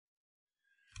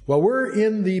Well, we're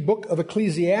in the book of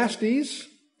Ecclesiastes.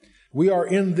 We are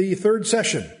in the third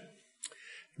session.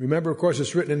 Remember, of course,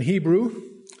 it's written in Hebrew,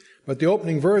 but the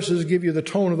opening verses give you the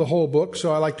tone of the whole book,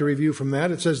 so I like to review from that.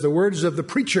 It says, the words of the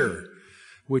preacher,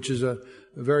 which is a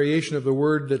variation of the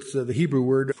word that's the Hebrew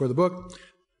word for the book.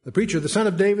 The preacher, the son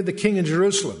of David, the king in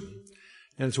Jerusalem.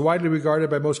 And it's widely regarded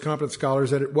by most competent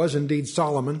scholars that it was indeed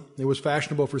Solomon. It was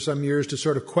fashionable for some years to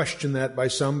sort of question that by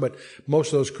some, but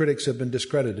most of those critics have been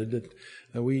discredited.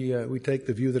 We take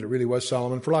the view that it really was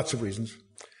Solomon for lots of reasons.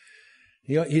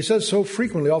 He says so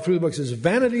frequently all through the book, he says,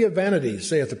 vanity of vanities,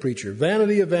 saith the preacher.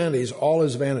 Vanity of vanities, all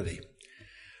is vanity.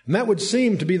 And that would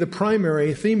seem to be the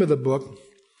primary theme of the book,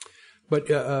 but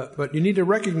you need to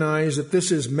recognize that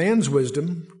this is man's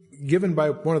wisdom, given by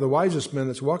one of the wisest men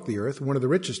that's walked the earth, one of the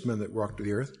richest men that walked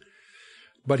the earth.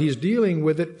 But he's dealing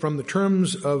with it from the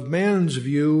terms of man's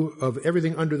view of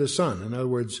everything under the sun. In other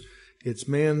words, it's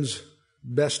man's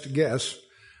best guess,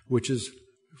 which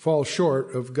falls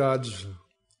short of God's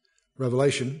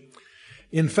revelation.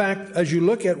 In fact, as you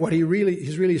look at what he's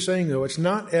really saying, though, it's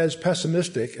not as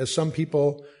pessimistic as some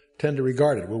people tend to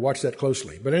regard it. We'll watch that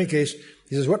closely. But in any case,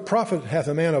 he says, what profit hath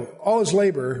a man of all his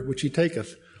labor which he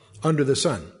taketh under the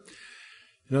sun?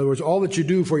 In other words, all that you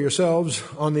do for yourselves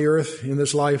on the earth in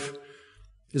this life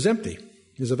is empty,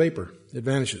 is a vapor. It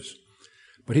vanishes.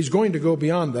 But he's going to go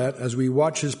beyond that as we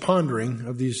watch his pondering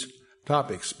of these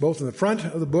topics, both in the front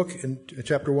of the book in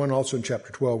chapter 1, also in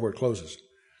chapter 12, where it closes.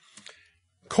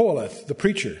 Qoheleth, the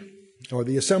preacher, or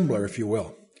the assembler, if you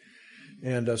will.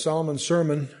 And Solomon's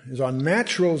sermon is on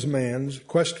natural man's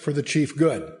quest for the chief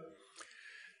good.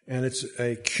 And it's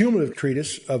a cumulative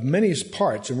treatise of many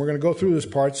parts, and we're going to go through those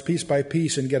parts piece by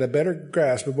piece and get a better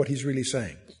grasp of what he's really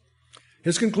saying.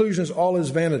 His conclusion is all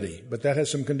is vanity, but that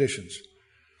has some conditions.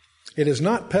 It is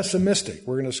not pessimistic.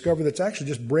 We're going to discover that it's actually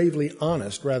just bravely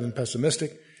honest rather than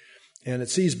pessimistic, and it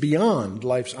sees beyond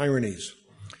life's ironies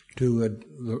to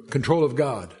the control of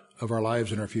God of our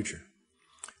lives and our future.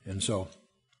 And so,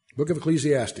 book of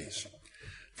Ecclesiastes.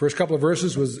 First couple of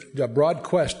verses was a broad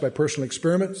quest by personal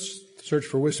experiments, search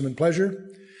for wisdom and pleasure.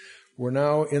 We're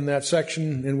now in that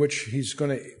section in which he's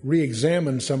going to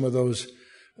re-examine some of those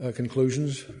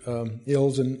conclusions,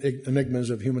 ills and enigmas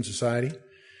of human society.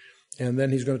 And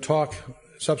then he's going to talk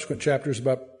subsequent chapters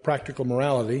about practical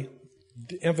morality,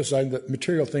 emphasizing that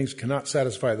material things cannot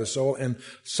satisfy the soul. And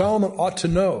Solomon ought to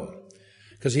know,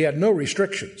 because he had no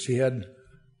restrictions. He had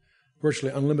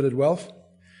virtually unlimited wealth,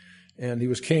 and he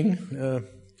was king.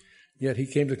 Yet he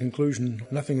came to the conclusion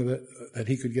nothing that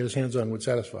he could get his hands on would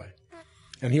satisfy.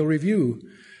 And he'll review,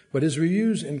 but his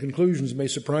reviews and conclusions may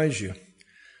surprise you.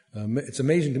 It's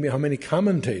amazing to me how many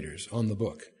commentators on the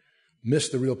book miss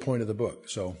the real point of the book.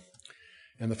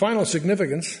 And the final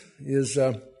significance is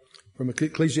from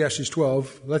Ecclesiastes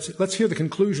 12. Let's hear the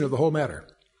conclusion of the whole matter.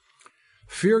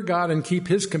 Fear God and keep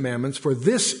his commandments, for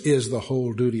this is the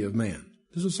whole duty of man.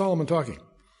 This is Solomon talking.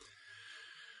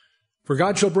 For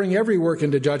God shall bring every work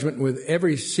into judgment with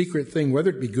every secret thing, whether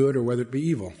it be good or whether it be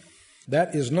evil.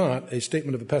 That is not a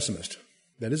statement of a pessimist.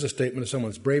 That is a statement of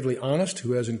someone who's bravely honest,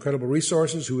 who has incredible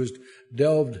resources, who has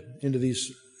delved into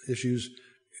these issues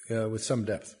with some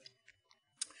depth.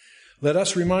 Let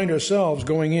us remind ourselves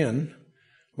going in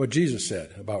what Jesus said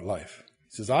about life.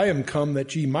 He says, I am come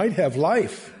that ye might have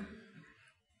life,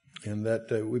 and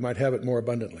that we might have it more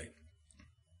abundantly.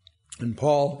 And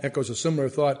Paul echoes a similar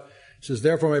thought. He says,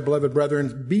 therefore, my beloved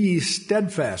brethren, be ye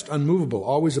steadfast, unmovable,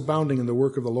 always abounding in the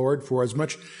work of the Lord, for as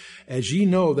much as ye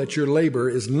know that your labor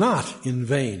is not in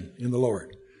vain in the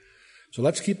Lord. So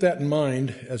let's keep that in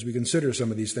mind as we consider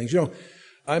some of these things.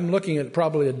 I'm looking at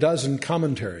probably a dozen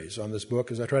commentaries on this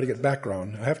book as I try to get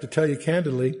background. I have to tell you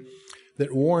candidly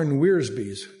that Warren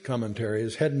Wiersbe's commentary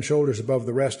is head and shoulders above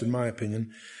the rest, in my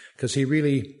opinion, because he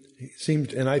really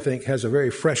seems, and I think, has a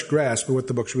very fresh grasp of what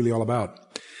the book's really all about.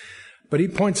 But he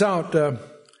points out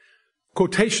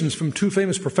quotations from two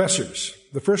famous professors.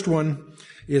 The first one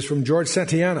is from George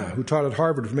Santayana, who taught at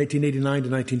Harvard from 1889 to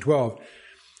 1912.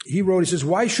 He wrote, he says,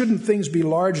 why shouldn't things be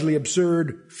largely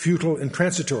absurd, futile, and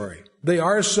transitory? They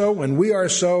are so, and we are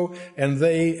so, and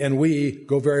they and we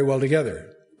go very well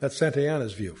together. That's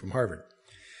Santayana's view from Harvard.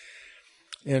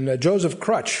 And Joseph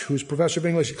Crutch, who's professor of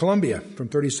English at Columbia from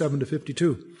 37 to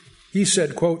 52, he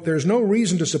said, quote, there's no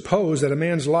reason to suppose that a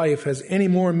man's life has any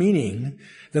more meaning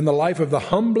than the life of the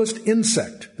humblest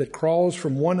insect that crawls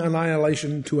from one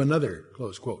annihilation to another,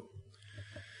 close quote.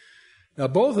 Now,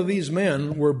 both of these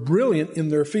men were brilliant in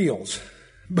their fields,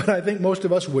 but I think most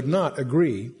of us would not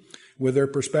agree with their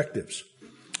perspectives.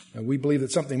 We believe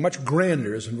that something much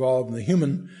grander is involved in the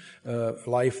human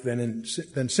life than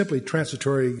simply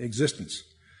transitory existence.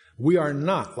 We are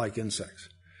not like insects.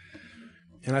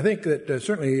 And I think that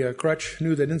certainly Crutch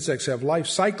knew that insects have life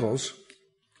cycles,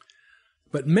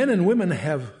 but men and women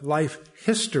have life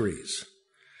histories.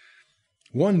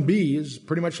 One bee is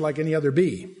pretty much like any other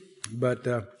bee, but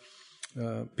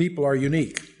people are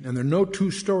unique, and there are no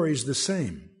two stories the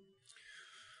same.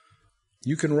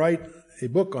 You can write a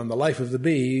book on the life of the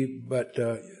bee, but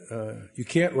you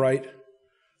can't write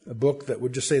a book that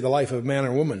would just say the life of man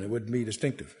or woman. It wouldn't be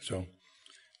distinctive.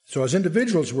 So as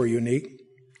individuals, we're unique.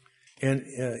 And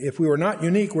if we were not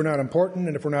unique, we're not important.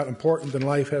 And if we're not important, then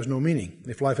life has no meaning.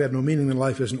 If life had no meaning, then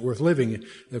life isn't worth living,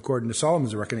 according to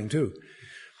Solomon's reckoning, too.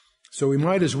 So we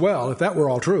might as well, if that were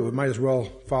all true, we might as well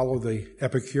follow the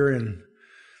Epicurean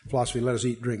philosophy, let us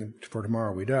eat, drink, for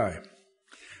tomorrow we die.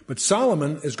 But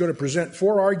Solomon is going to present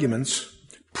 4 arguments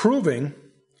proving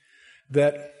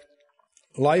that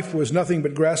life was nothing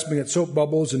but grasping at soap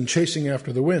bubbles and chasing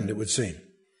after the wind, it would seem.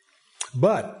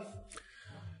 But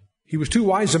he was too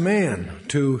wise a man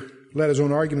to let his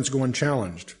own arguments go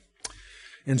unchallenged.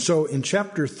 And so in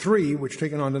chapter 3, which we're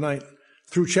taking on tonight,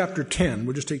 through chapter 10,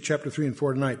 we'll just take chapter 3 and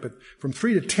 4 tonight, but from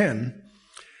 3 to 10,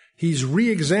 he's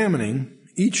re-examining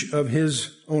each of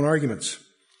his own arguments.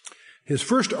 His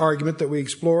first argument that we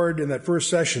explored in that first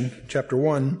session, chapter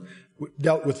 1,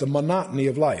 dealt with the monotony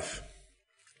of life.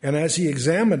 And as he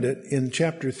examined it in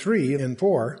chapter 3 and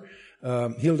 4,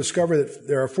 he'll discover that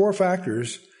there are 4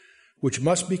 factors which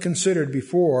must be considered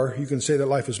before you can say that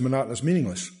life is monotonous,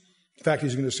 meaningless. In fact,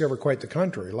 he's going to discover quite the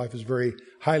contrary. Life is very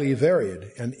highly varied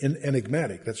and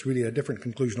enigmatic. That's really a different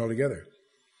conclusion altogether.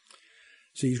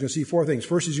 See, he's going to see 4 things.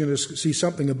 First, he's going to see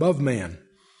something above man,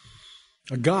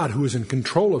 a God who is in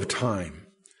control of time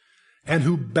and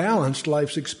who balanced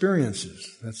life's experiences.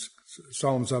 That's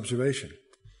Solomon's observation.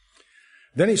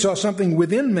 Then he saw something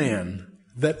within man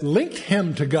that linked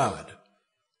him to God,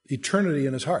 eternity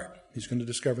in his heart. He's going to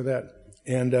discover that.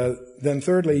 And then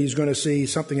thirdly, he's going to see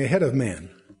something ahead of man,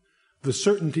 the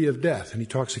certainty of death. And he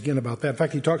talks again about that. In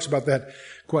fact, he talks about that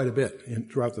quite a bit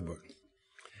throughout the book.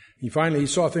 He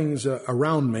saw things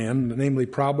around man, namely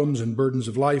problems and burdens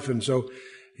of life. And so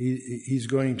he's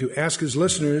going to ask his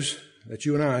listeners, that's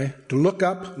you and I, to look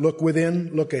up, look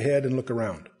within, look ahead, and look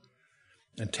around.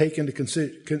 And take into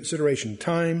consideration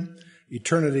time,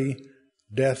 eternity,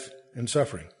 death, and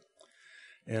suffering.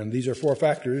 And these are 4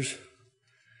 factors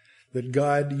that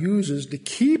God uses to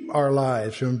keep our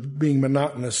lives from being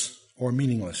monotonous or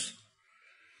meaningless.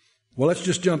 Well, let's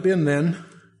just jump in then.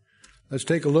 Let's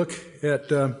take a look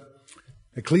at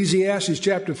Ecclesiastes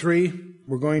chapter 3.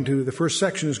 The first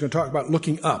section is going to talk about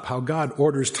looking up, how God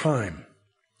orders time.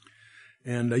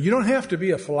 And you don't have to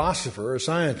be a philosopher or a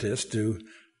scientist to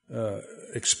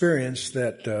experience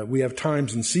that we have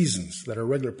times and seasons that are a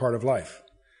regular part of life.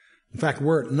 In fact,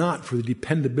 were it not for the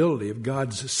dependability of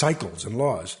God's cycles and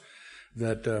laws,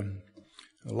 that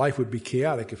life would be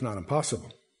chaotic, if not impossible.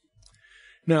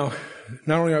 Now,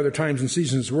 not only are there times and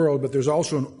seasons in this world, but there's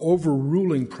also an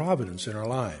overruling providence in our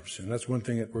lives. And that's one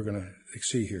thing that we're going to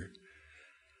see here.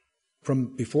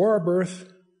 From before our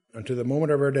birth until the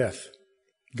moment of our death,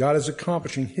 God is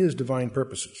accomplishing His divine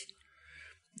purposes.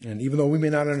 And even though we may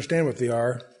not understand what they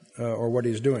are or what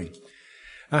He's doing.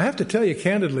 I have to tell you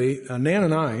candidly, Nan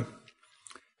and I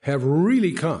have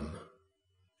really come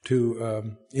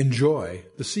to enjoy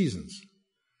the seasons.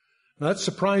 Now, that's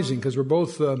surprising because we're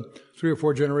both 3 or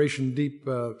 4 generation deep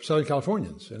Southern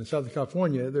Californians. And in Southern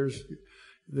California,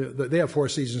 they have 4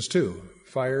 seasons too.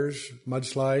 Fires,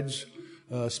 mudslides,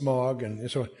 smog, and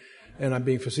so on. And I'm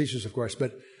being facetious, of course.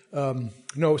 But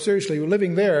no, seriously,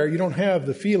 living there, you don't have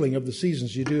the feeling of the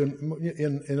seasons you do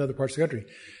in other parts of the country.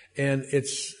 And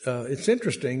it's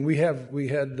interesting. We have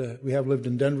lived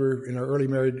in Denver in our early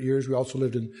married years. We also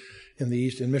lived in the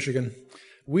East, in Michigan.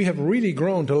 We have really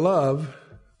grown to love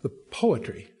the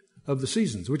poetry of the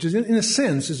seasons, which is, in a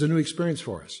sense, is a new experience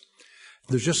for us.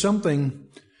 There's just something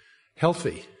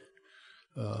healthy,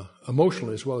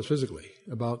 emotionally as well as physically,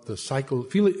 about the cycle,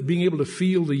 being able to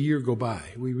feel the year go by.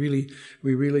 We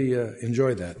really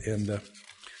enjoy that, and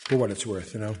for what it's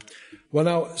worth, you know. Well,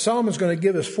 now, Solomon's going to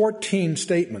give us 14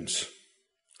 statements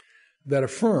that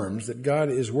affirms that God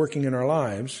is working in our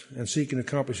lives and seeking to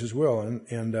accomplish His will.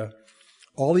 And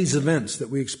all these events that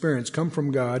we experience come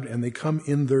from God, and they come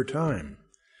in their time.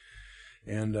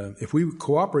 And if we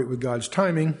cooperate with God's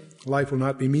timing, life will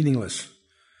not be meaningless.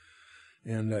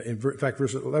 And in fact,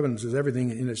 verse 11 says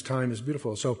everything in its time is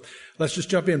beautiful. So let's just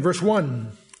jump in. Verse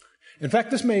 1. In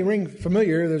fact, this may ring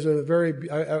familiar. There's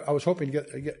I was hoping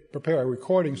to prepare a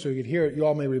recording so you could hear it. You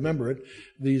all may remember it.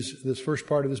 This first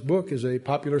part of this book is a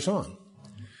popular song.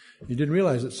 You didn't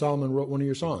realize that Solomon wrote one of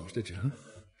your songs, did you? Huh?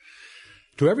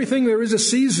 To everything there is a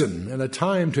season and a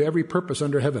time to every purpose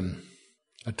under heaven.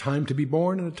 a time to be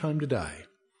born and a time to die,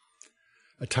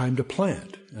 a time to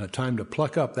plant and a time to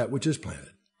pluck up that which is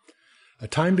planted, a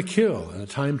time to kill and a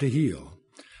time to heal,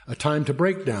 a time to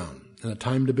break down and a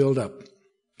time to build up,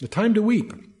 a time to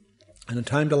weep and a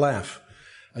time to laugh,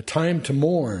 a time to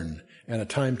mourn and a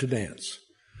time to dance,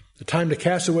 a time to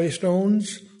cast away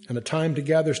stones and a time to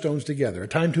gather stones together, a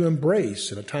time to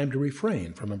embrace and a time to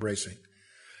refrain from embracing,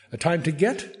 a time to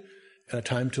get and a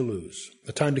time to lose,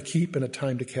 a time to keep and a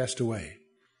time to cast away,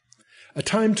 a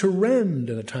time to rend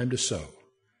and a time to sow,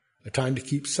 a time to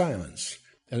keep silence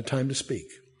and a time to speak,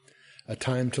 a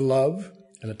time to love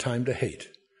and a time to hate,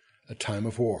 a time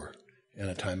of war and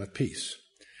a time of peace.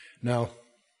 Now,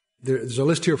 there's a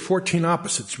list here of 14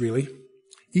 opposites, really,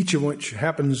 each of which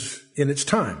happens in its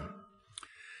time.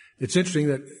 It's interesting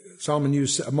that Solomon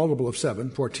used a multiple of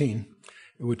 14,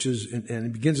 which is, and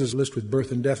it begins his list with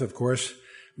birth and death, of course,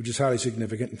 which is highly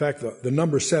significant. In fact, the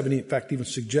number 70, in fact, even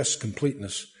suggests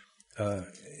completeness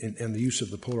in the use of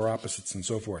the polar opposites and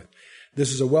so forth.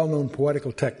 This is a well-known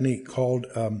poetical technique called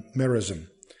merism,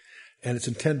 and it's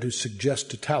intended to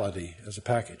suggest totality as a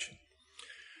package.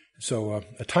 So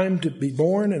a time to be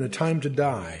born and a time to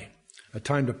die, a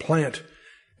time to plant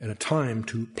and a time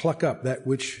to pluck up that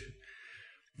which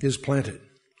is planted.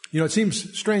 You know, it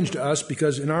seems strange to us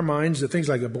because in our minds, the things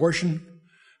like abortion,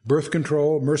 birth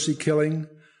control, mercy killing,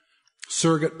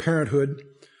 surrogate parenthood,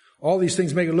 all these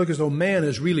things make it look as though man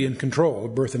is really in control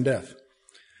of birth and death.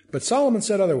 But Solomon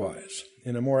said otherwise,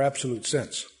 in a more absolute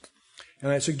sense.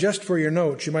 And I suggest for your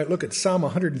notes, you might look at Psalm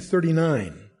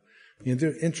 139. In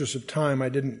the interest of time, I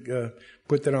didn't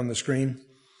put that on the screen.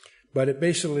 But it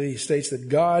basically states that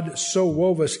God so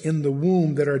wove us in the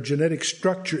womb that our genetic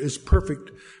structure is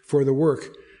perfect for the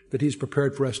work that He's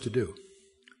prepared for us to do.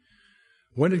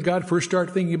 When did God first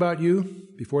start thinking about you?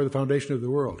 Before the foundation of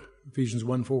the world. Ephesians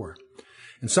 1:4.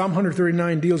 And Psalm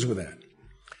 139 deals with that.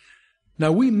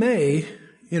 Now we may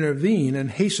intervene and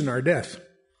hasten our death,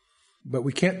 but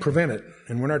we can't prevent it.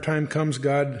 And when our time comes,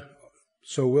 God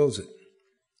so wills it.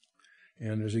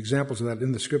 And there's examples of that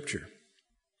in the Scripture.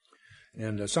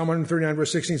 And Psalm 139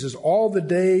 verse 16 says, all the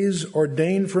days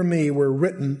ordained for me were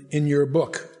written in your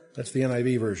book. That's the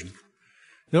NIV version.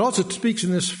 It also speaks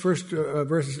in this first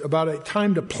verse about a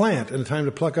time to plant and a time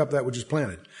to pluck up that which is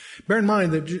planted. Bear in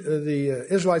mind that the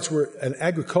Israelites were an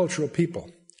agricultural people.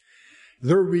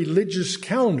 Their religious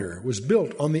calendar was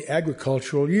built on the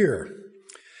agricultural year.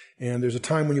 And there's a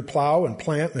time when you plow and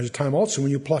plant, and there's a time also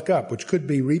when you pluck up, which could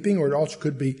be reaping or it also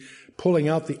could be pulling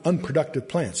out the unproductive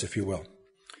plants, if you will.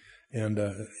 And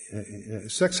a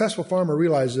successful farmer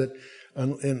realizes that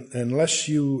unless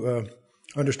you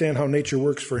understand how nature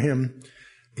works for him,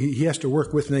 he has to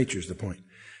work with nature is the point.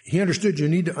 He understood you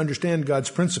need to understand God's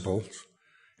principles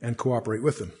and cooperate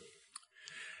with them.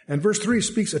 And verse 3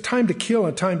 speaks a time to kill,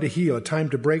 a time to heal, a time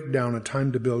to break down, a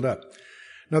time to build up.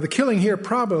 Now the killing here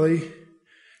probably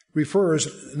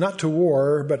refers not to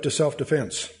war, but to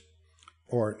self-defense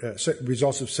or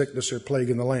results of sickness or plague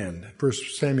in the land. 1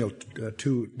 Samuel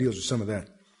 2 deals with some of that.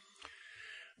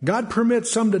 God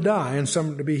permits some to die and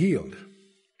some to be healed.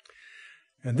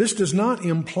 And this does not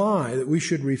imply that we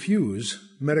should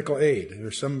refuse medical aid. There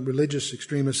are some religious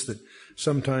extremists that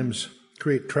sometimes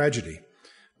create tragedy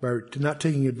by not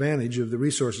taking advantage of the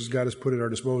resources God has put at our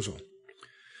disposal.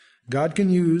 God can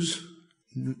use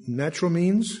natural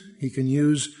means. He can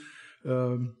use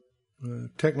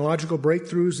technological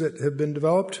breakthroughs that have been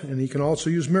developed, and He can also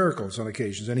use miracles on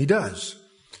occasions, and He does.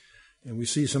 And we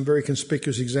see some very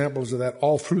conspicuous examples of that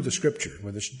all through the Scripture,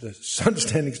 where the sun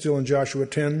standing still in Joshua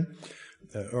 10,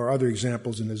 or other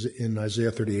examples in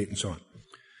Isaiah 38 and so on.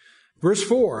 Verse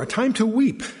 4, a time to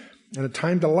weep and a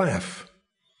time to laugh,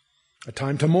 a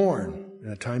time to mourn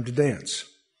and a time to dance.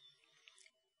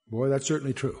 Boy, that's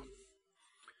certainly true.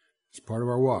 It's part of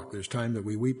our walk. There's time that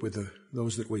we weep with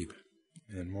those that weep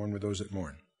and mourn with those that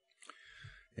mourn.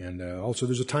 And also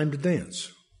there's a time to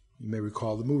dance. You may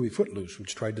recall the movie Footloose,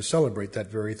 which tried to celebrate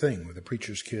that very thing with a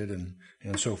preacher's kid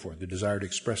and so forth, the desire to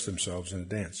express themselves in a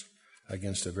dance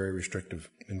against a very restrictive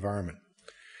environment.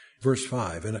 Verse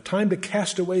 5, and a time to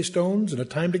cast away stones and a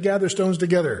time to gather stones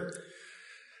together.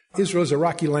 Israel is a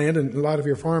rocky land, and a lot of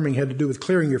your farming had to do with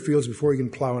clearing your fields before you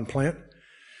can plow and plant.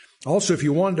 Also, if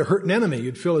you wanted to hurt an enemy,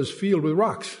 you'd fill his field with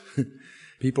rocks.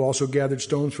 People also gathered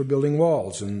stones for building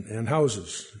walls and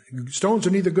houses. Stones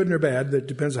are neither good nor bad. That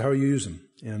depends on how you use them.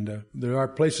 And there are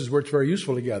places where it's very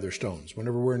useful to gather stones.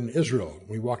 Whenever we're in Israel,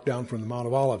 we walk down from the Mount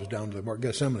of Olives down to the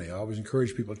Gethsemane. I always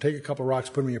encourage people to take a couple of rocks,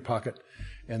 put them in your pocket,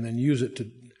 and then use it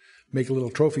to make a little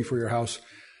trophy for your house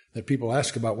that people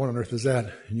ask about. What on earth is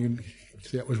that? And you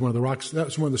see, that was one of the rocks. That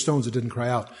was one of the stones that didn't cry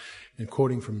out. And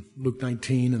quoting from Luke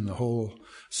 19 and the whole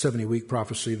 70-week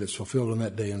prophecy that's fulfilled on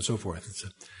that day and so forth.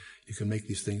 You can make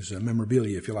these things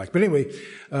memorabilia if you like. But anyway,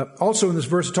 also in this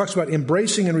verse it talks about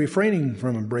embracing and refraining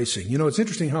from embracing. You know, it's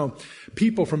interesting how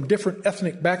people from different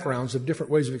ethnic backgrounds have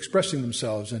different ways of expressing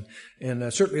themselves.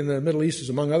 And certainly in the Middle East, as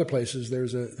among other places,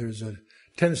 there's a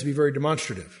tendency to be very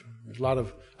demonstrative. There's a lot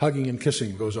of hugging and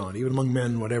kissing goes on, even among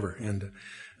men, whatever. And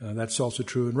that's also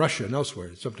true in Russia and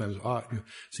elsewhere. Sometimes it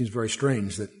seems very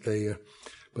strange that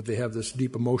they have this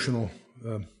deep emotional,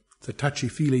 the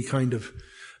touchy-feely kind of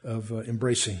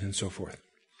embracing and so forth.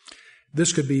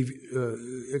 This could be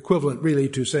equivalent really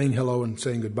to saying hello and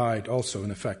saying goodbye also,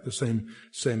 in effect, the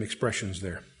same expressions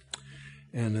there.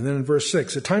 And then in verse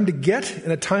 6, a time to get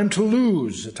and a time to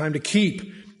lose, a time to keep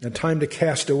and a time to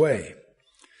cast away.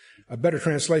 A better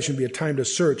translation would be a time to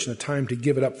search and a time to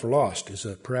give it up for lost, is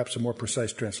perhaps a more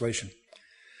precise translation.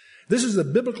 This is the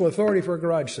biblical authority for a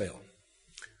garage sale.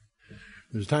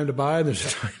 There's a time to buy and there's a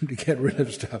time to get rid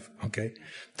of stuff, okay?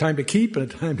 Time to keep and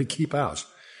a time to keep out.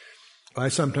 I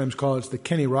sometimes call it the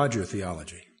Kenny Rogers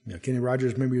theology. You know, Kenny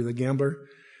Rogers, remember you're the gambler?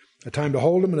 A time to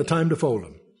hold him and a time to fold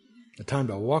him. A time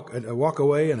to walk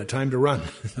away and a time to run.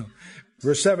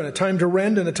 Verse 7, a time to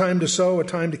rend and a time to sow, a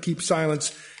time to keep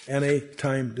silence and a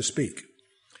time to speak.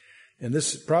 And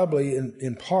this probably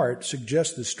in part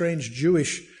suggests the strange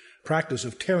Jewish practice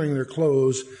of tearing their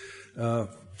clothes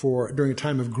during a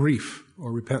time of grief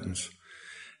or repentance.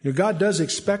 You know, God does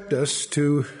expect us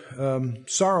to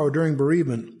sorrow during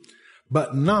bereavement,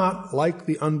 but not like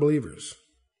the unbelievers.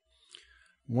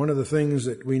 One of the things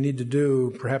that we need to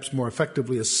do, perhaps more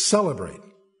effectively, is celebrate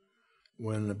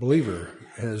when a believer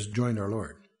has joined our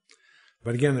Lord.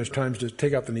 But again, there's times to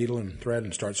take out the needle and thread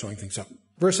and start sewing things up.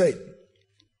 Verse 8,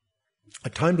 a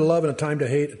time to love and a time to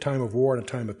hate, a time of war and a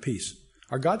time of peace.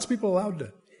 Are God's people allowed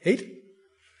to hate?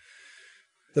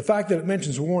 The fact that it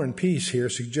mentions war and peace here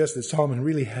suggests that Solomon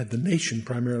really had the nation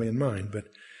primarily in mind, but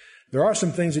there are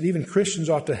some things that even Christians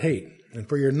ought to hate. And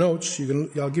for your notes,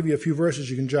 I'll give you a few verses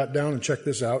you can jot down and check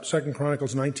this out. 2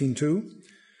 Chronicles 19:2,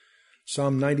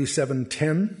 Psalm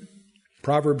 97:10,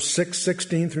 Proverbs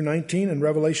 6:16 through 19, and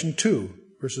Revelation 2,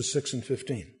 verses 6 and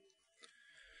 15.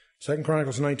 2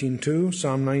 Chronicles 19:2,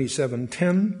 Psalm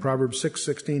 97:10, Proverbs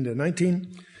 6:16 to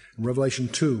 19, and Revelation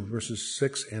 2, verses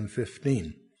 6 and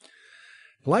 15.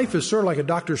 Life is sort of like a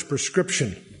doctor's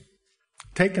prescription.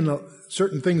 Taking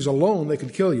certain things alone, they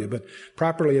could kill you, but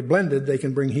properly blended, they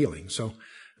can bring healing. So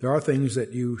there are things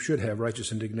that you should have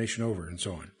righteous indignation over and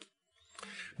so on.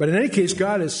 But in any case,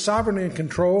 God is sovereignly in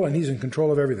control, and He's in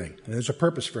control of everything. And there's a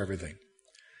purpose for everything.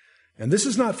 And this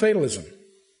is not fatalism.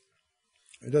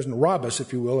 It doesn't rob us,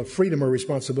 if you will, of freedom or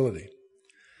responsibility.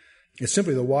 It's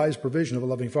simply the wise provision of a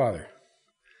loving Father.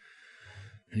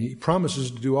 And He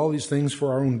promises to do all these things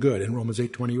for our own good in Romans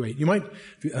 8:28. You might,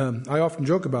 I often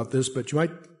joke about this, but you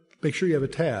might make sure you have a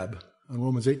tab on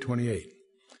Romans 8:28.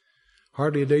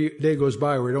 Hardly a day goes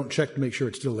by where you don't check to make sure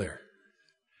it's still there.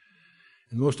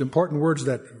 And the most important words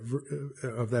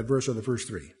of that verse are the first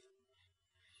three.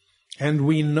 And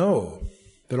we know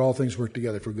that all things work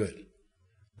together for good.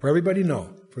 For everybody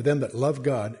know, for them that love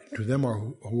God, to them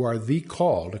who are the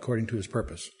called according to His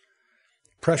purpose.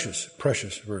 Precious,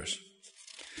 precious verse.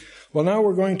 Well, now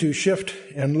we're going to shift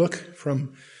and look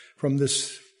from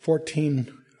this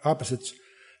 14 opposites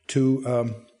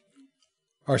to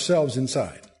ourselves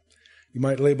inside. You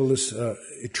might label this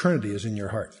eternity is in your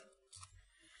heart.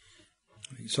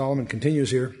 Solomon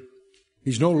continues here.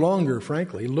 He's no longer,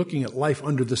 frankly, looking at life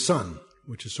under the sun,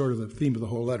 which is sort of the theme of the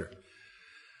whole letter.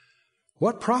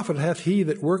 What profit hath he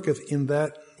that worketh in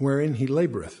that wherein he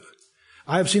laboureth?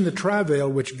 I have seen the travail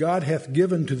which God hath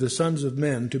given to the sons of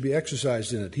men to be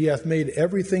exercised in it. He hath made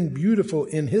everything beautiful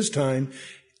in His time.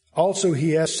 Also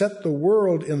He hath set the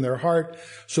world in their heart,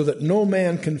 so that no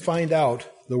man can find out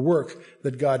the work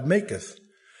that God maketh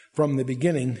from the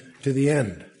beginning to the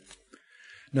end.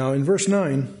 Now in verse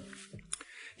 9,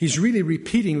 he's really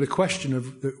repeating the question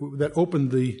that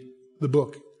opened the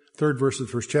book, third verse of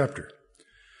the first chapter.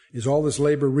 Is all this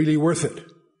labor really worth it?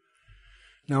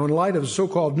 Now, in light of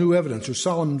so-called new evidence, or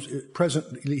Solomon's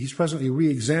he's presently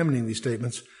re-examining these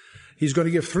statements, he's going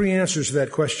to give three answers to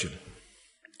that question.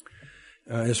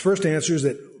 His first answer is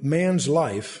that man's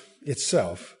life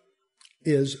itself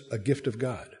is a gift of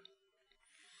God.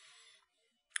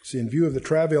 See, in view of the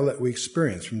travail that we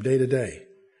experience from day to day,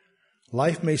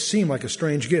 life may seem like a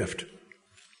strange gift,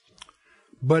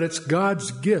 but it's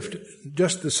God's gift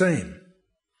just the same.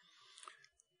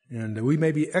 And we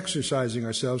may be exercising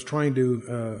ourselves trying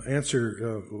to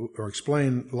answer or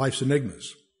explain life's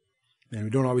enigmas, and we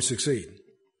don't always succeed.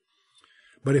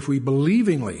 But if we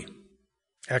believingly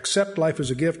accept life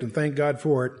as a gift and thank God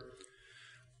for it,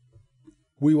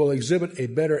 we will exhibit a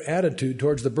better attitude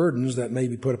towards the burdens that may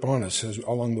be put upon us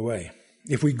along the way.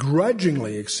 If we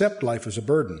grudgingly accept life as a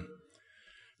burden,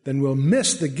 then we'll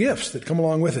miss the gifts that come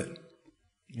along with it.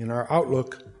 And our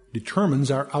outlook determines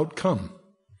our outcome.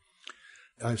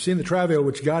 I've seen the travail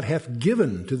which God hath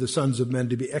given to the sons of men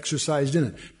to be exercised in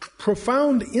it.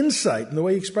 Profound insight in the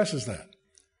way he expresses that.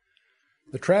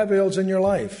 The travails in your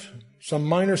life, some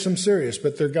minor, some serious,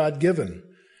 but they're God-given.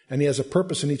 And he has a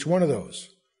purpose in each one of those.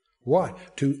 Why?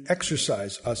 To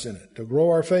exercise us in it, to grow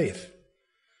our faith,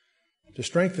 to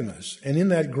strengthen us. And in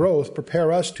that growth,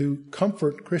 prepare us to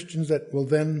comfort Christians that will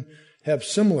then have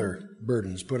similar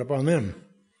burdens put upon them.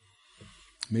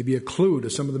 Maybe a clue to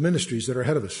some of the ministries that are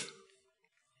ahead of us.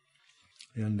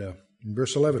 And in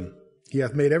verse 11, he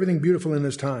hath made everything beautiful in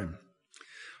his time.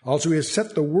 Also, he has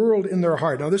set the world in their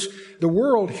heart. Now, the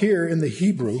world here in the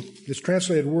Hebrew, it's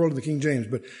translated world in the King James,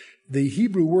 but the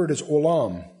Hebrew word is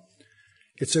olam.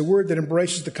 It's a word that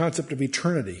embraces the concept of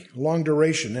eternity, long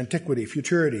duration, antiquity,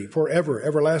 futurity, forever,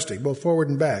 everlasting, both forward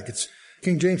and back.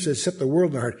 King James says, set the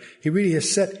world in their heart. He really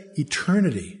has set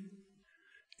eternity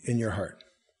in your heart.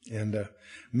 And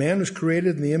man was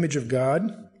created in the image of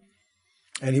God,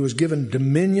 and he was given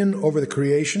dominion over the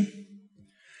creation.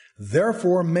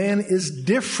 Therefore, man is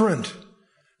different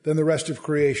than the rest of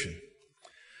creation.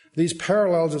 These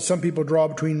parallels that some people draw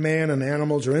between man and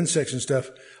animals or insects and stuff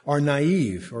are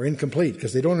naive or incomplete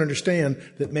because they don't understand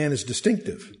that man is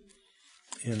distinctive,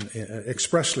 and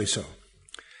expressly so.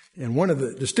 And one of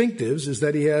the distinctives is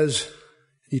that he has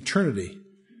eternity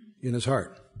in his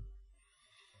heart.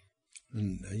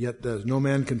 And yet no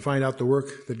man can find out the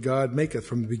work that God maketh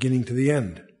from the beginning to the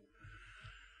end.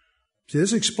 See,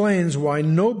 this explains why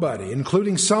nobody,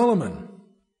 including Solomon,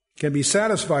 can be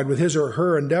satisfied with his or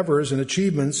her endeavors and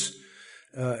achievements,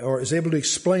 or is able to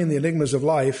explain the enigmas of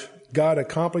life God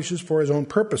accomplishes for his own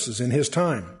purposes in his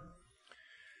time.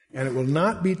 And it will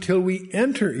not be till we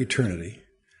enter eternity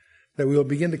that we will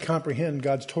begin to comprehend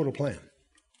God's total plan.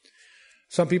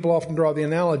 Some people often draw the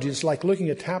analogy, it's like looking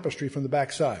at tapestry from the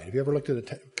backside. Have you ever looked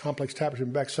at a complex tapestry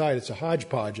from the backside? It's a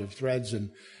hodgepodge of threads,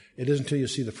 and it isn't until you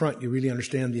see the front you really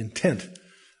understand the intent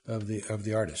of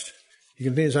the artist. He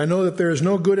continues, I know that there is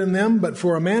no good in them, but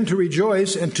for a man to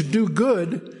rejoice and to do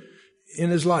good in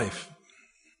his life.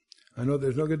 I know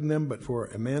there's no good in them, but for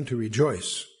a man to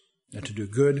rejoice and to do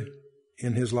good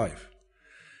in his life.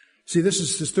 See, this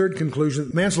is his third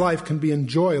conclusion. Man's life can be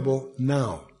enjoyable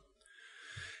now.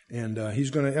 And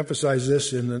he's going to emphasize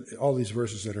this in all these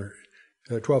verses that are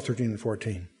 12, 13, and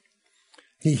 14.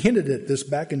 He hinted at this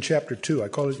back in chapter 2. I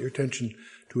called your attention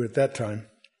to it at that time.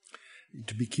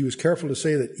 He was careful to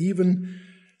say that even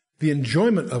the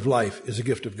enjoyment of life is a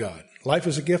gift of God. Life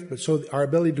is a gift, but so our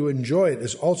ability to enjoy it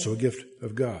is also a gift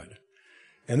of God.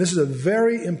 And this is a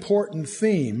very important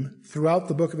theme throughout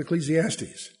the book of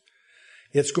Ecclesiastes.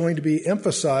 It's going to be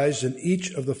emphasized in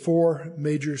each of the 4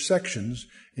 major sections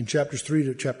in chapters 3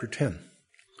 to chapter 10.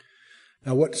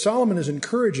 Now, what Solomon is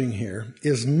encouraging here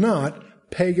is not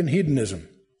pagan hedonism,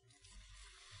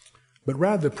 but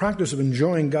rather the practice of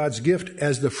enjoying God's gift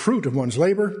as the fruit of one's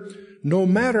labor, no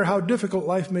matter how difficult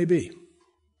life may be.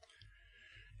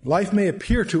 Life may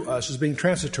appear to us as being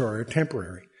transitory or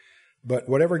temporary, but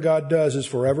whatever God does is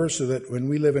forever, so that when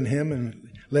we live in him and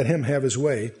let him have his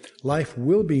way, life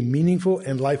will be meaningful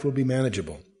and life will be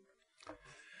manageable.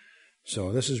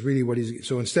 So this is really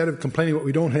so instead of complaining what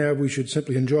we don't have, we should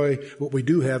simply enjoy what we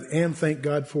do have and thank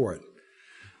God for it.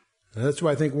 And that's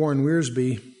why I think Warren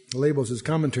Wiersbe labels his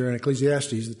commentary on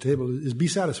Ecclesiastes, the table is be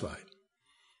satisfied.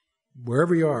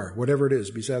 Wherever you are, whatever it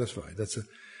is, be satisfied. That's a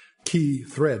key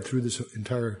thread through this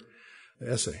entire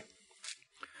essay.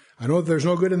 I know that there's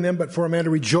no good in them, but for a man to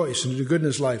rejoice and to do good in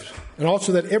his life. And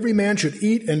also that every man should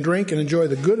eat and drink and enjoy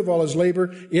the good of all his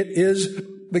labor. It is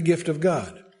the gift of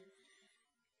God.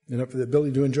 And for the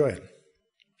ability to enjoy it.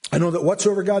 I know that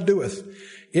whatsoever God doeth,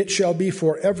 it shall be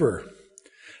forever.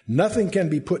 Nothing can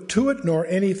be put to it, nor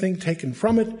anything taken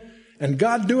from it. And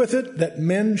God doeth it, that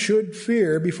men should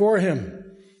fear before him.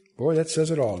 Boy, that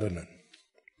says it all, doesn't it?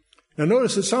 Now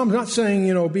notice that Psalm's not saying,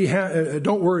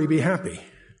 don't worry, be happy.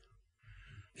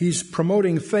 He's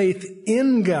promoting faith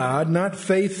in God, not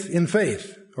faith in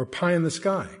faith, or pie in the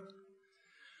sky.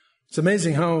 It's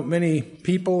amazing how many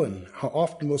people and how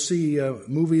often we'll see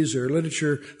movies or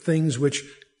literature, things which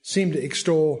seem to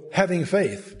extol having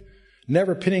faith,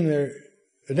 never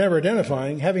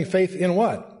identifying having faith in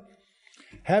what?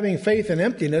 Having faith in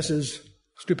emptiness is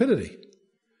stupidity.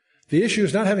 The issue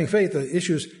is not having faith, the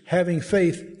issue is having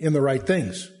faith in the right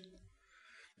things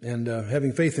and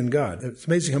having faith in God. It's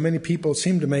amazing how many people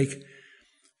seem to make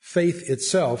faith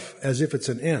itself as if it's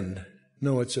an end.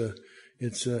 No, it's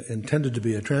It's intended to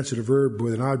be a transitive verb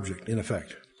with an object, in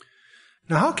effect.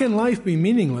 Now, how can life be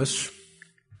meaningless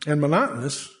and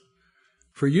monotonous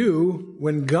for you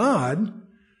when God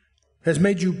has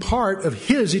made you part of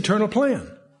His eternal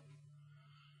plan?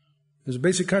 There's a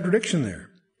basic contradiction there.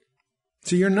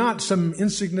 See, you're not some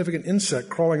insignificant insect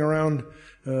crawling around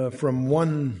from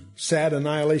one sad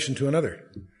annihilation to another.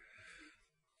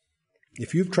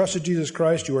 If you've trusted Jesus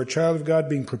Christ, you are a child of God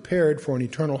being prepared for an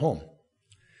eternal home.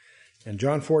 And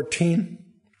John 14,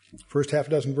 first half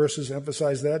dozen verses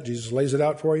emphasize that. Jesus lays it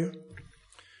out for you.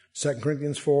 2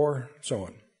 Corinthians 4, so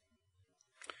on.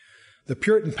 The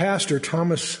Puritan pastor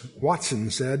Thomas Watson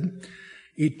said,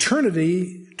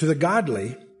 "Eternity to the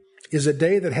godly is a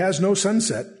day that has no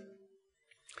sunset.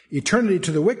 Eternity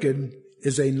to the wicked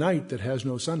is a night that has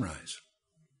no sunrise."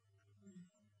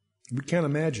 We can't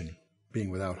imagine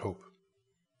being without hope.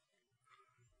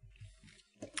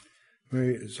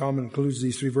 Solomon concludes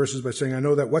these three verses by saying, "I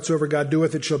know that whatsoever God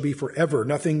doeth, it shall be forever.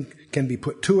 Nothing can be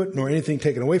put to it, nor anything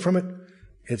taken away from it.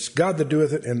 It's God that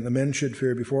doeth it, and the men should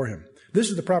fear before Him." This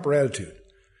is the proper attitude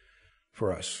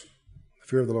for us, the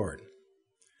fear of the Lord.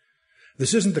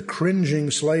 This isn't the cringing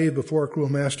slave before a cruel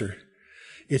master.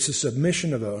 It's the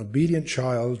submission of an obedient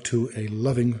child to a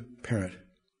loving parent.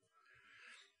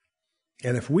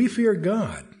 And if we fear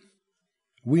God,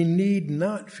 we need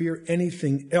not fear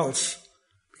anything else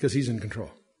because He's in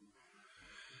control.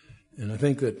 And I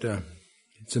think that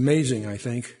it's amazing,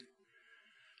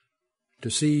 to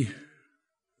see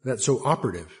that so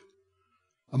operative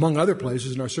among other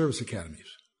places in our service academies.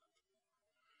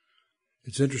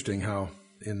 It's interesting how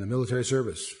in the military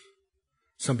service,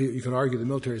 some people, you can argue the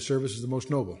military service is the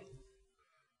most noble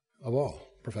of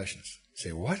all professions. You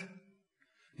say, what?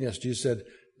 Yes, Jesus said,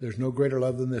 there's no greater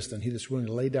love than this, than he that's willing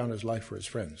to lay down his life for his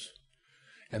friends.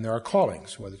 And there are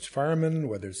callings, whether it's firemen,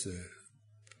 whether it's the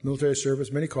military service,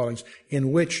 many callings,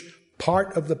 in which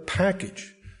part of the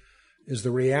package is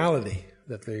the reality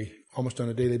that they, almost on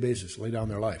a daily basis, lay down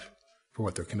their life for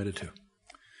what they're committed to.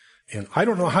 And I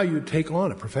don't know how you take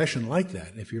on a profession like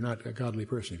that if you're not a godly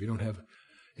person, if you don't have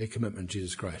a commitment to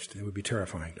Jesus Christ. It would be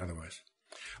terrifying otherwise.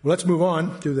 Well, let's move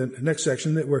on to the next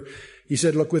section where he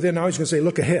said, look within. Now he's going to say,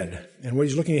 look ahead. And what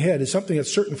he's looking ahead is something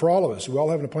that's certain for all of us. We all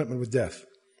have an appointment with death.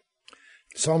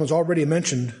 Solomon's already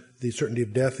mentioned the certainty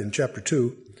of death in chapter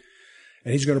 2,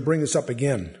 and he's going to bring this up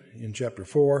again in chapter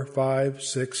 4, 5,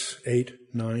 6, 8,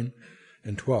 9,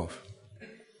 and 12.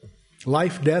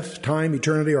 Life, death, time,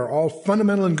 eternity are all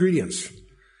fundamental ingredients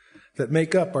that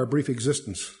make up our brief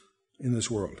existence in this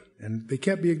world, and they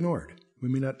can't be ignored. We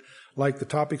may not like the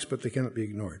topics, but they cannot be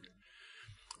ignored.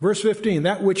 Verse 15,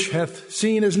 that which hath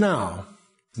seen is now,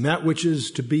 and that which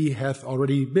is to be hath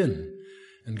already been.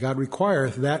 And God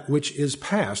requireth that which is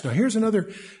past. Now here's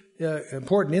another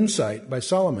important insight by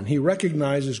Solomon. He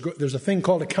recognizes there's a thing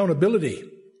called accountability.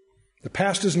 The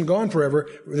past isn't gone forever.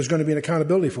 There's going to be an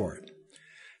accountability for it.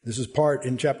 This is part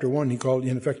in chapter 1. He called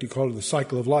it the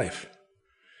cycle of life.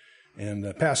 And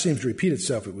the past seems to repeat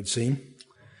itself, it would seem.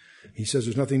 He says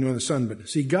there's nothing new in the sun. But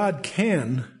see, God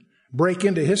can break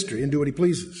into history and do what he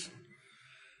pleases.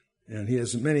 And he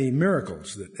has many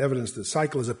miracles that evidence the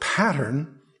cycle is a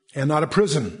pattern and not a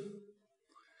prison.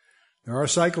 There are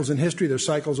cycles in history, there's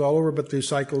cycles all over, but these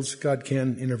cycles God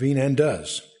can intervene and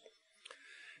does.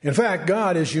 In fact,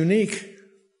 God is unique.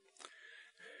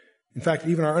 In fact,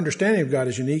 even our understanding of God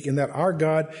is unique in that our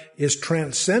God is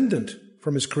transcendent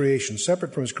from his creation,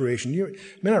 separate from his creation. You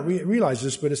may not realize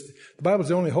this, but the Bible is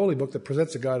the only holy book that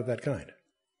presents a God of that kind.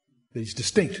 That he's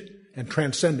distinct and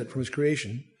transcendent from his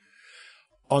creation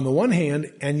on the one hand,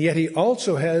 and yet he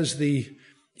also has the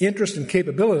interest and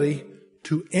capability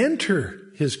to enter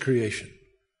his creation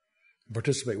and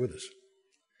participate with us.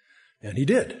 And he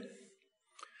did.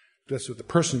 That's what the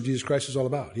person of Jesus Christ is all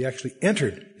about. He actually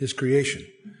entered his creation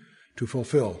to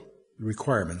fulfill the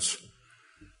requirements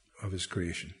of his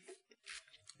creation.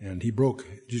 And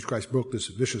Jesus Christ broke this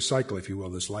vicious cycle, if you will,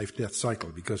 this life-death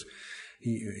cycle, because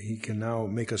he can now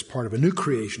make us part of a new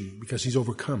creation because he's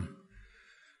overcome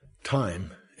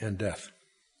time and death.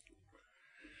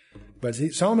 But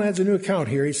Solomon adds a new account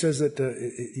here. He says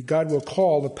that God will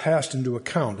call the past into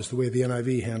account, is the way the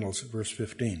NIV handles verse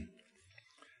 15.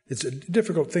 It's a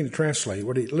difficult thing to translate.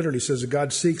 What he literally says is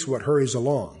God seeks what hurries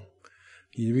along.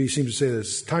 He really seems to say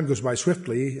that time goes by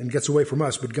swiftly and gets away from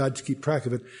us, but God to keep track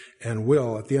of it and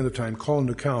will, at the end of time, call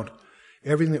into account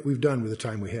everything that we've done with the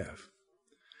time we have.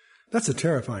 That's a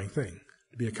terrifying thing,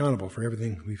 to be accountable for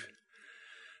everything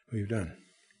we've done.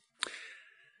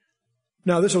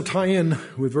 Now, this will tie in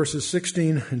with verses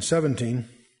 16 and 17,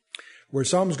 where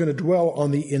Solomon's going to dwell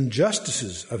on the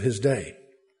injustices of his day.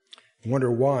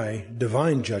 wonder why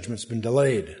divine judgment's been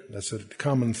delayed. That's a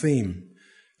common theme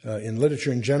in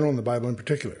literature in general and the Bible in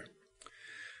particular.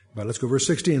 But let's go verse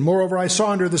 16. Moreover, I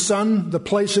saw under the sun the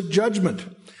place of judgment,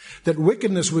 that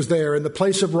wickedness was there, and the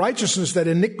place of righteousness, that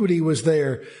iniquity was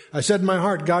there. I said in my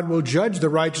heart, God will judge the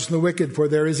righteous and the wicked, for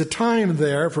there is a time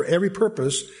there for every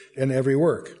purpose and every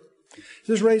work.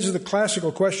 This raises the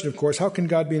classical question, of course, how can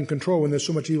God be in control when there's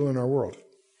so much evil in our world?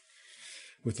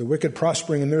 With the wicked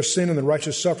prospering in their sin and the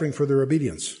righteous suffering for their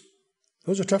obedience.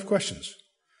 Those are tough questions.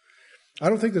 I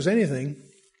don't think there's anything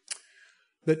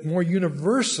that more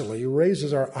universally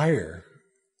raises our ire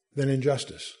than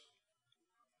injustice.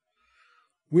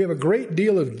 We have a great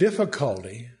deal of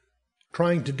difficulty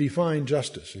trying to define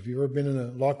justice. If you've ever been in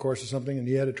a law course or something and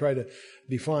you had to try to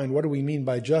define what do we mean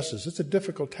by justice, it's a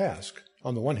difficult task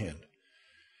on the one hand.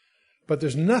 But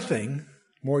there's nothing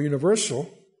more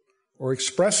universal or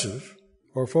expressive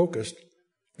or focused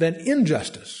than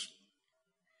injustice.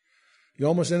 You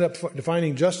almost end up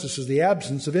defining justice as the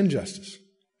absence of injustice.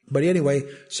 But anyway,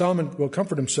 Solomon will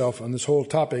comfort himself on this whole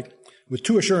topic with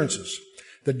two assurances.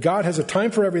 That God has a time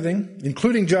for everything,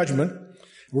 including judgment.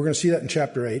 We're going to see that in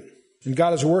chapter 8. And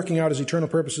God is working out his eternal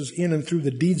purposes in and through the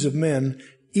deeds of men,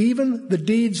 even the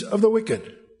deeds of the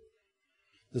wicked.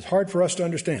 It's hard for us to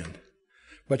understand.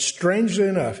 But strangely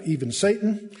enough, even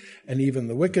Satan and even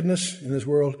the wickedness in this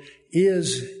world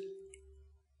is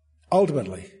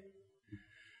ultimately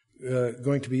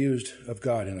going to be used of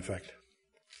God, in effect.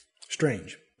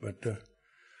 Strange, but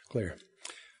clear.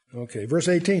 Okay, verse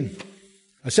 18.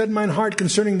 I said in mine heart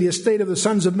concerning the estate of the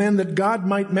sons of men, that God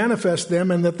might manifest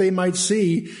them, and that they might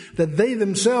see that they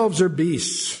themselves are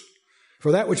beasts.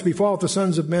 For that which befalleth the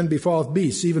sons of men befalleth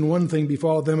beasts. Even one thing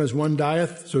befalleth them, as one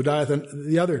dieth, so dieth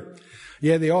the other.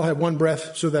 Yea, they all have one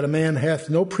breath, so that a man hath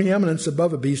no preeminence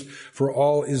above a beast, for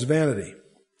all is vanity.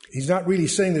 He's not really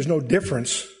saying there's no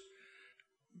difference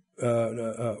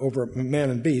over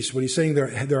man and beast. What he's saying,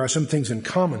 there are some things in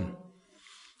common,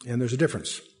 and there's a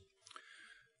difference.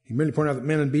 He merely pointed out that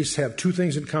men and beasts have two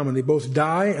things in common. They both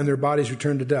die and their bodies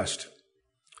return to dust.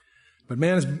 But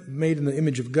man is made in the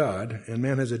image of God, and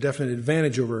man has a definite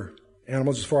advantage over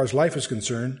animals as far as life is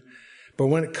concerned. But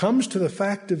when it comes to the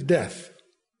fact of death,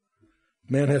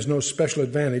 man has no special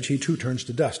advantage. He too turns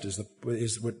to dust,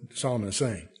 is what Solomon is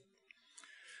saying.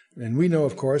 And we know,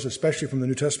 of course, especially from the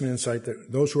New Testament insight,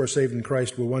 that those who are saved in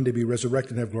Christ will one day be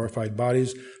resurrected and have glorified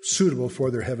bodies suitable for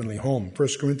their heavenly home. 1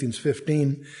 Corinthians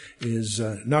 15 is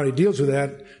not only deals with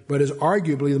that, but is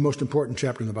arguably the most important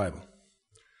chapter in the Bible.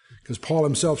 Because Paul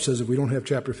himself says if we don't have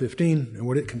chapter 15 and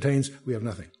what it contains, we have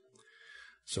nothing.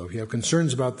 So if you have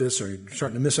concerns about this or you're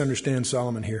starting to misunderstand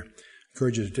Solomon here, I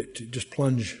encourage you to just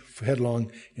plunge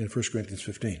headlong in 1 Corinthians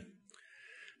 15.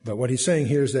 But what he's saying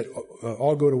here is that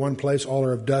all go to one place, all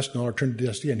are of dust, and all are turned to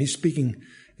dust again. He's speaking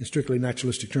in strictly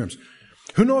naturalistic terms.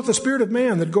 Who knoweth the spirit of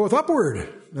man that goeth upward,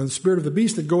 and the spirit of the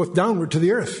beast that goeth downward to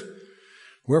the earth?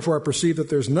 Wherefore I perceive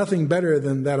that there's nothing better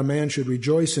than that a man should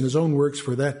rejoice in his own works,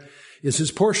 for that is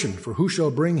his portion. For who shall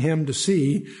bring him to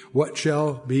see what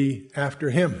shall be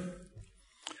after him?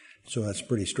 So that's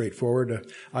pretty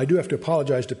straightforward. I do have to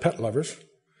apologize to pet lovers.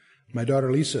 My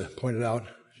daughter Lisa pointed out,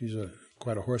 she's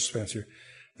quite a horse fancier,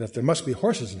 that there must be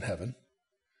horses in heaven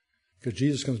because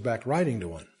Jesus comes back riding to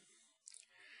one.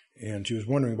 And she was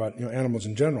wondering about animals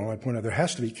in general. I pointed out there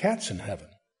has to be cats in heaven.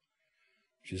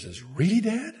 She says, really,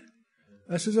 Dad?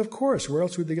 I says, of course. Where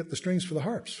else would they get the strings for the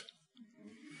harps?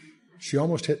 She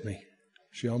almost hit me.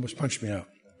 She almost punched me out.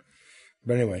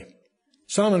 But anyway,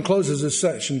 Solomon closes this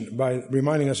section by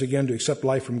reminding us again to accept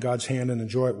life from God's hand and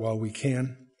enjoy it while we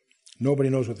can. Nobody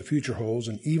knows what the future holds.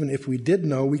 And even if we did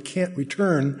know, we can't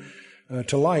return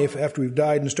to life after we've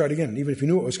died and start again. Even if you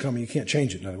knew it was coming, you can't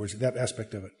change it, in other words, that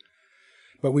aspect of it.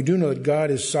 But we do know that God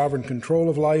is sovereign control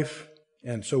of life,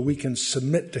 and so we can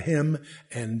submit to him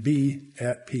and be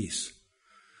at peace.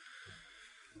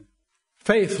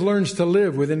 Faith learns to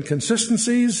live with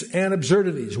inconsistencies and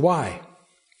absurdities. Why?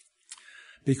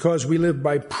 Because we live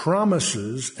by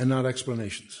promises and not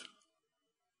explanations.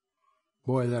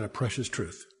 Boy, is that a precious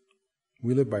truth.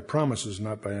 We live by promises,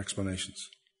 not by explanations.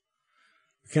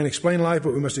 We can't explain life,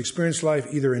 but we must experience life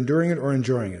either enduring it or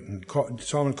enjoying it. And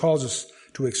Solomon calls us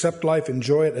to accept life,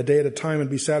 enjoy it a day at a time, and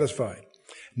be satisfied.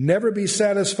 Never be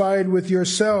satisfied with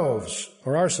yourselves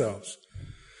or ourselves.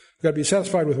 We've got to be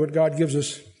satisfied with what God gives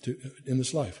us in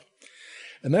this life.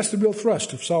 And that's the real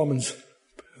thrust of Solomon's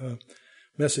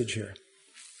message here.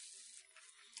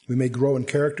 We may grow in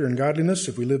character and godliness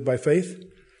if we live by faith,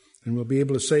 and we'll be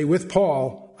able to say with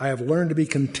Paul, I have learned to be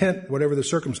content whatever the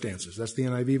circumstances. That's the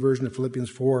NIV version of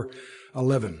Philippians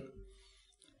 4:11.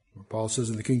 Paul says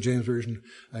in the King James Version,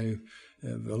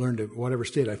 learn to, whatever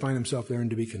state I find himself there, and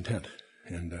to be content.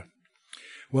 And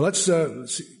let's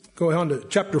go on to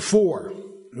chapter 4.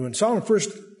 When Solomon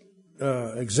first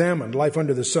examined life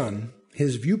under the sun,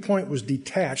 his viewpoint was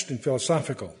detached and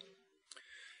philosophical.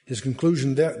 His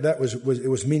conclusion that it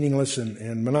was meaningless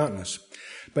and monotonous.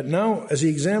 But now, as he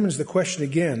examines the question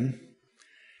again,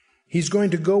 he's going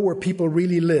to go where people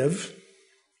really live,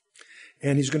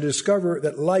 and he's going to discover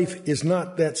that life is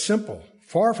not that simple.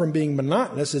 Far from being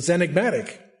monotonous, it's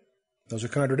enigmatic. Those are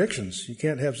contradictions. You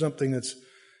can't have something that's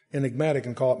enigmatic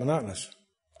and call it monotonous.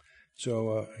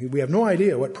 So we have no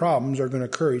idea what problems are going to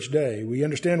occur each day. We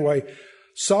understand why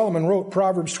Solomon wrote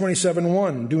Proverbs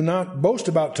 27:1, "Do not boast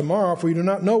about tomorrow, for you do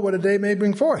not know what a day may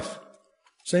bring forth."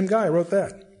 Same guy wrote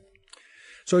that.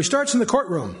 So he starts in the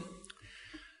courtroom.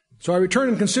 "So I returned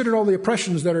and considered all the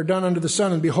oppressions that are done under the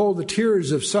sun, and behold, the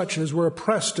tears of such as were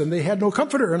oppressed, and they had no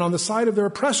comforter. And on the side of their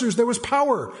oppressors there was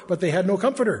power, but they had no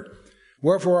comforter.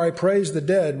 Wherefore I praise the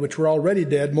dead, which were already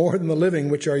dead, more than the living,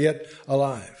 which are yet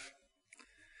alive."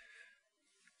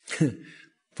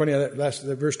 Funny,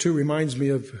 that verse 2 reminds me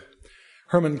of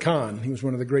Herman Kahn. He was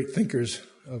one of the great thinkers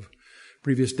of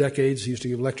previous decades. He used to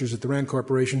give lectures at the Rand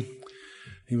Corporation.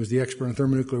 He was the expert on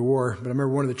thermonuclear war. But I remember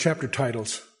one of the chapter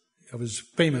titles of his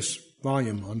famous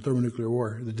volume on thermonuclear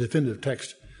war, the definitive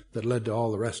text that led to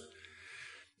all the rest.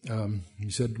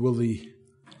 He said, "Will the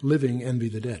living envy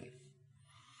the dead?"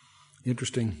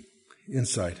 Interesting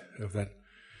insight of that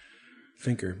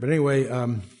thinker. But anyway,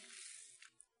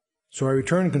 so I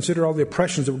return and consider all the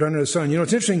oppressions that were done under the sun. You know,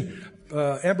 it's interesting.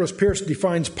 Ambrose Pierce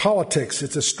defines politics.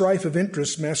 It's a strife of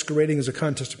interests masquerading as a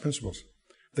contest of principles.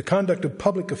 The conduct of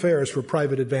public affairs for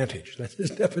private advantage. That's his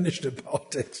definition of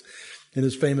politics in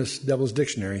his famous Devil's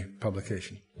Dictionary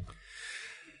publication.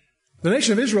 The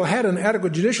nation of Israel had an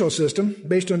adequate judicial system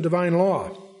based on divine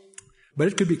law, but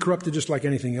it could be corrupted just like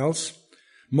anything else.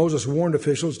 Moses warned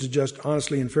officials to judge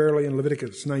honestly and fairly in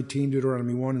Leviticus 19,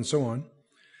 Deuteronomy 1, and so on.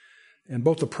 And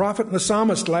both the prophet and the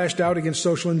psalmist lashed out against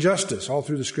social injustice. All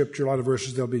through the scripture, a lot of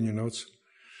verses, they'll be in your notes.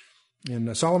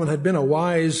 And Solomon had been a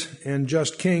wise and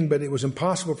just king, but it was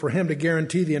impossible for him to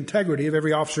guarantee the integrity of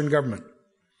every officer in government.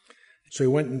 So he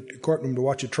went into the courtroom to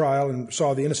watch a trial and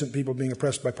saw the innocent people being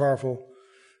oppressed by powerful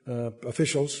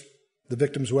officials. The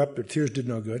victims wept, their tears did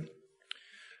no good.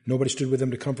 Nobody stood with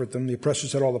them to comfort them. The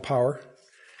oppressors had all the power.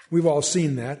 We've all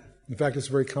seen that. In fact, it's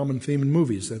a very common theme in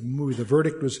movies. The movie The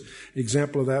Verdict was an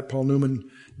example of that. Paul Newman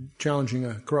challenging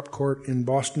a corrupt court in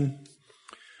Boston.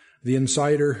 The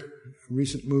Insider,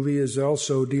 recent movie,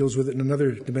 also deals with it in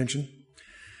another dimension.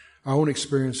 Our own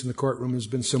experience in the courtroom has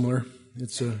been similar.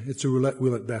 It's a roulette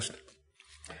wheel at best.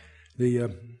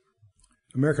 The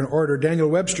American orator Daniel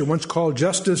Webster once called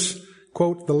justice,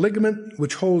 quote, "the ligament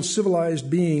which holds civilized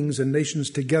beings and nations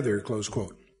together," close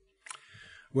quote.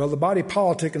 Well, the body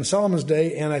politic in Solomon's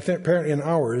day, and I think apparently in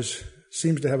ours,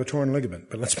 seems to have a torn ligament.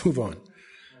 But let's move on.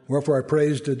 "Wherefore I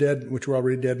praise the dead which were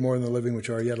already dead, more than the living which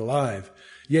are yet alive.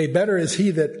 Yea, better is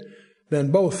he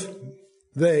than both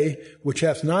they which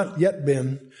hath not yet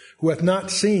been, who hath not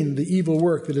seen the evil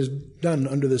work that is done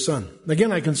under the sun."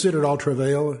 Again, I consider all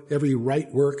travail, every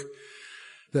right work,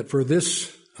 that for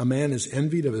this a man is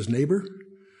envied of his neighbor.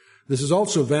 This is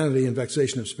also vanity and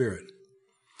vexation of spirit.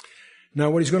 Now,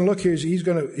 what he's going to look here is he's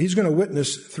going to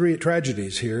witness three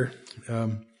tragedies here: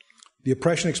 the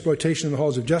oppression, exploitation in the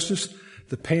halls of justice,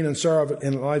 the pain and sorrow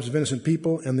in the lives of innocent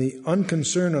people, and the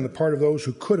unconcern on the part of those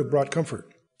who could have brought comfort.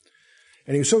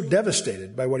 And he was so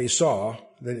devastated by what he saw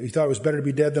that he thought it was better to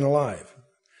be dead than alive.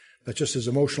 That's just his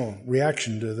emotional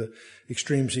reaction to the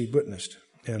extremes he witnessed.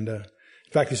 And in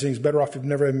fact, he thinks better off if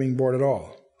never having been born at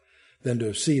all than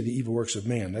to see the evil works of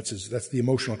man. That's the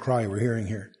emotional cry we're hearing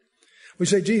here. We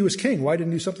say, gee, he was king. Why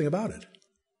didn't he do something about it?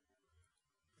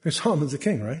 Solomon's the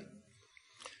king, right?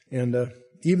 And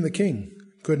even the king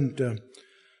couldn't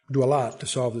do a lot to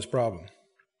solve this problem.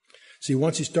 See,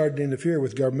 once he started to interfere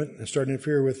with government and started to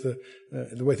interfere with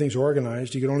the way things are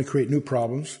organized, he could only create new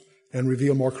problems and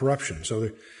reveal more corruption. So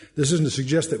this isn't to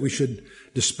suggest that we should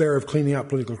despair of cleaning out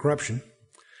political corruption.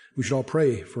 We should all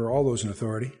pray for all those in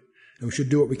authority, and we should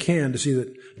do what we can to see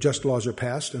that just laws are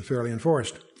passed and fairly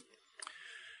enforced.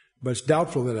 But it's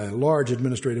doubtful that a large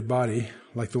administrative body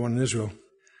like the one in Israel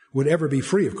would ever be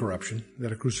free of corruption,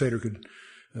 that a crusader could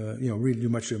really do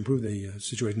much to improve the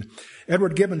situation.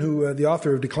 Edward Gibbon, who the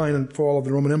author of Decline and Fall of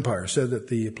the Roman Empire, said that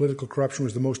the political corruption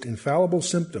was the most infallible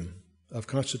symptom of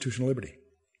constitutional liberty.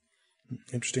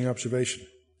 Interesting observation.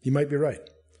 He might be right.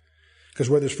 Because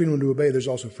where there's freedom to obey, there's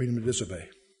also freedom to disobey.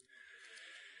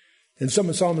 And some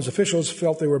of Solomon's officials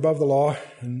felt they were above the law,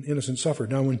 and innocents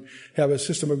suffered. Now, when you have a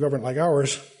system of government like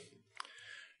ours,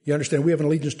 You understand, we have an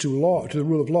allegiance to law, to the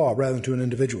rule of law, rather than to an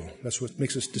individual. That's what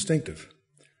makes us distinctive.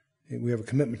 We have a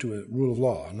commitment to a rule of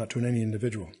law, not to any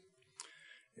individual.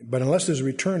 But unless there's a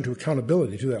return to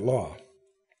accountability to that law,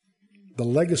 the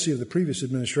legacy of the previous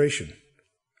administration,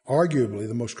 arguably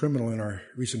the most criminal in our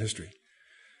recent history,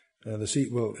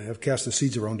 will have cast the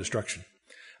seeds of our own destruction.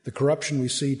 The corruption we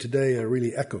see today are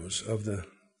really echoes of the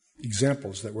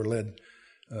examples that were led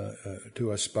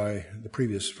to us by the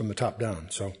previous from the top down.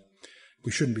 So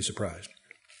we shouldn't be surprised.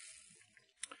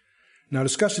 Now,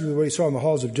 disgusted with what he saw in the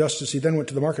halls of justice, he then went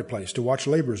to the marketplace to watch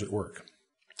laborers at work,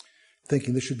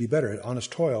 thinking this should be better.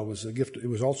 Honest toil was a gift. It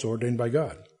was also ordained by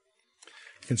God.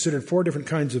 He considered 4 different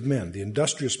kinds of men. The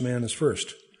industrious man is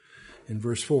first, in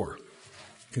verse 4.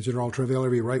 Consider all travail,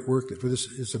 every right work, for this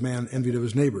is a man envied of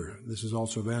his neighbor. This is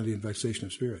also vanity and vexation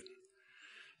of spirit.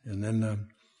 And then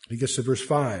he gets to verse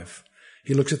 5.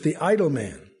 He looks at the idle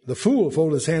man. The fool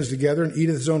foldeth his hands together and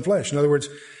eateth his own flesh. In other words,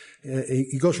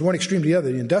 he goes from one extreme to the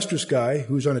other. The industrious guy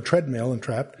who's on a treadmill and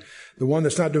trapped, the one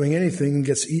that's not doing anything and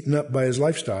gets eaten up by his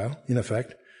lifestyle, in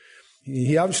effect.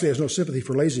 He obviously has no sympathy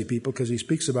for lazy people because he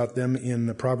speaks about them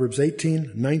in Proverbs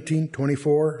 18, 19,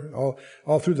 24.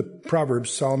 All through the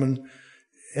Proverbs, Solomon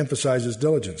emphasizes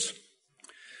diligence.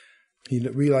 He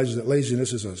realizes that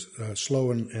laziness is a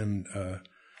slow and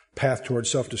path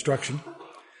towards self-destruction.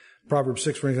 Proverbs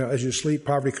 6, for example, as you sleep,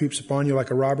 poverty creeps upon you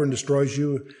like a robber and destroys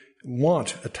you.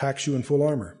 Want attacks you in full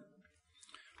armor.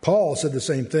 Paul said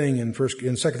the2 thing in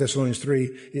 2 Thessalonians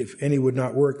 3, if any would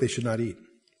not work, they should not eat.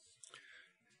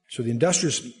 So the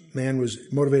industrious man was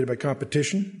motivated by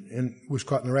competition and was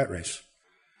caught in the rat race.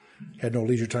 Had no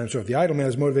leisure time. So the idle man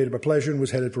is motivated by pleasure and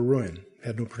was headed for ruin.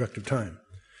 Had no productive time.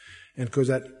 And because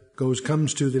that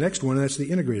comes to the next one, and that's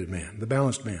the integrated man, the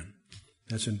balanced man.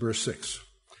 That's in verse 6.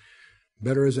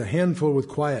 Better is a handful with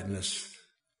quietness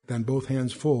than both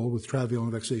hands full with travail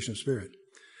and vexation of spirit.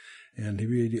 And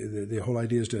the whole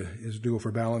idea is to go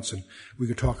for balance, and we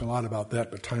could talk a lot about that,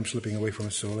 but time's slipping away from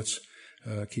us, so let's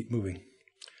keep moving.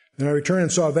 Then I returned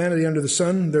and saw vanity under the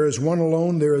sun. There is one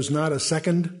alone, there is not a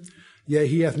second. Yea,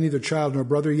 he hath neither child nor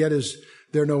brother, yet is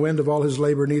there no end of all his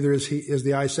labor, neither is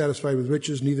the eye satisfied with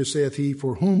riches, neither saith he,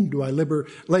 for whom do I labor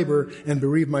and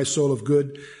bereave my soul of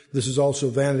good? This is also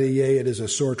vanity, yea, it is a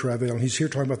sore travail. And he's here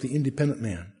talking about the independent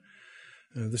man.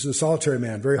 This is a solitary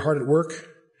man, very hard at work,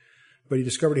 but he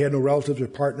discovered he had no relatives or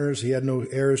partners. He had no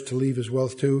heirs to leave his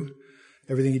wealth to.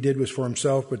 Everything he did was for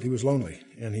himself, but he was lonely.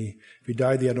 And if he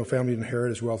died, he had no family to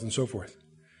inherit his wealth and so forth.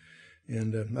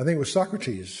 And I think it was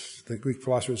Socrates, the Greek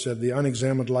philosopher, said, the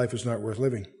unexamined life is not worth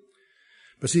living.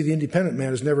 But see, the independent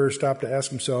man has never stopped to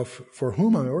ask himself, for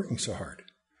whom am I working so hard?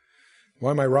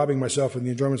 Why am I robbing myself of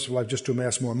the enjoyments of life just to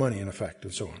amass more money, in effect,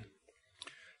 and so on?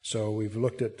 So we've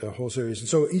looked at the whole series. And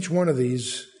so each one of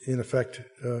these, in effect,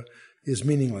 is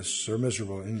meaningless or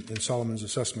miserable in Solomon's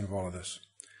assessment of all of this.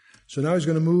 So now he's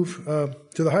going to move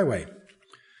to the highway.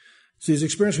 See, his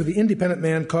experience with the independent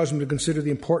man caused him to consider the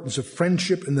importance of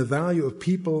friendship and the value of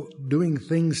people doing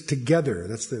things together.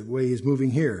 That's the way he's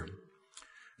moving here.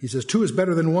 He says, 2 is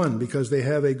better than 1 because they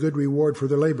have a good reward for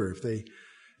their labor.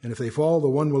 If they fall, the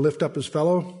one will lift up his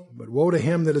fellow. But woe to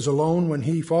him that is alone when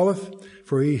he falleth,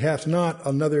 for he hath not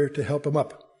another to help him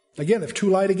up. Again, if 2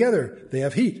 lie together, they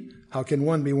have heat. How can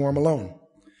one be warm alone?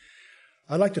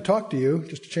 I'd like to talk to you,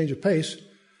 just to change of pace,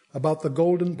 about the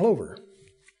golden plover.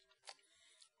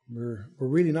 We're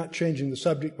really not changing the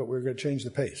subject, but we're going to change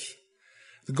the pace.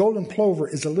 The golden plover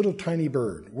is a little tiny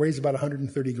bird, weighs about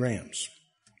 130 grams.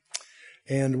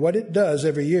 And what it does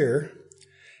every year,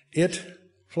 it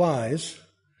flies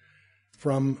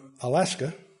from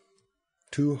Alaska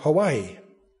to Hawaii.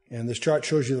 And this chart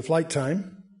shows you the flight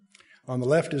time. On the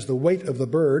left is the weight of the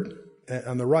bird.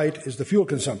 On the right is the fuel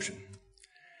consumption.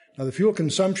 Now, the fuel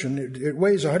consumption, it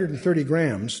weighs 130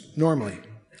 grams normally.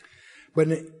 But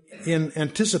in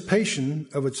anticipation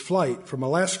of its flight from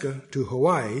Alaska to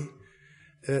Hawaii,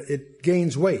 it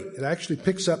gains weight. It actually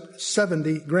picks up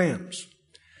 70 grams.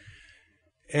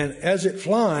 And as it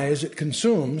flies, it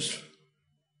consumes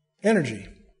energy.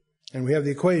 And we have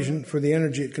the equation for the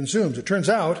energy it consumes. It turns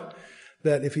out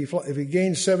that if he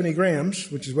gains 70 grams,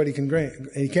 which is what he can gain,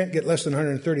 and he can't get less than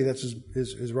 130, that's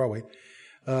his raw weight.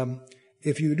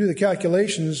 If you do the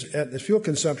calculations at the fuel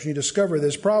consumption, you discover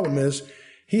this problem is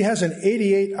he has an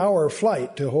 88-hour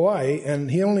flight to Hawaii,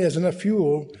 and he only has enough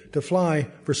fuel to fly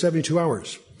for 72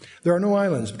 hours. There are no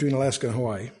islands between Alaska and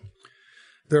Hawaii.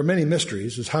 There are many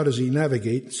mysteries as how does he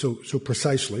navigate so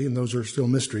precisely, and those are still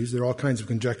mysteries. There are all kinds of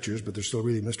conjectures, but they're still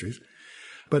really mysteries.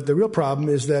 But the real problem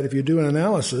is that if you do an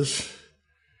analysis,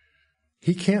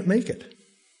 he can't make it.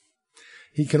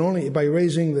 He can only, by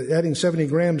adding 70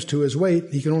 grams to his weight,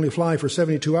 he can only fly for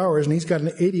 72 hours, and he's got an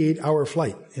 88-hour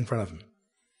flight in front of him.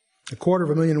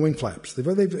 250,000 wing flaps.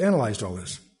 They've analyzed all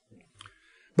this.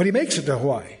 But he makes it to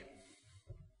Hawaii.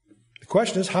 The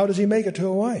question is, how does he make it to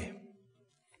Hawaii?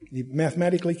 He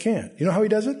mathematically can't. You know how he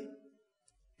does it?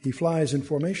 He flies in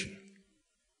formation.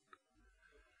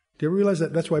 Do you ever realize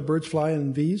that that's why birds fly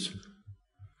in V's?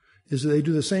 Is that they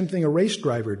do the same thing a race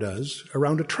driver does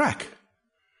around a track.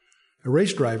 A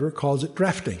race driver calls it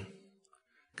drafting.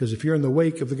 Because if you're in the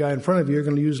wake of the guy in front of you, you're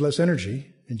going to use less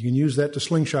energy, and you can use that to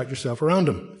slingshot yourself around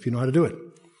him if you know how to do it.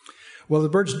 Well, the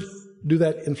birds do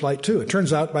that in flight too. It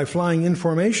turns out by flying in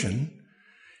formation,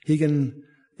 he can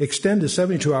extend his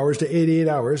 72 hours to 88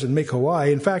 hours and make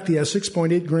Hawaii. In fact, he has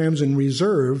 6.8 grams in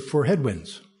reserve for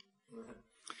headwinds.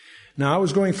 Now, I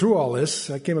was going through all this.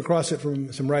 I came across it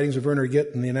from some writings of Werner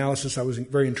Gitt and the analysis. I was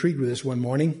very intrigued with this one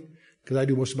morning because I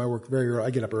do most of my work very early. I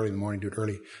get up early in the morning, do it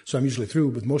early. So I'm usually through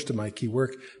with most of my key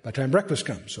work by the time breakfast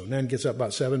comes. So Nan gets up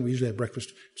about 7. We usually have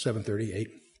breakfast 7:30, 8.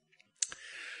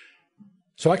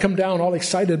 So I come down all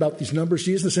excited about these numbers.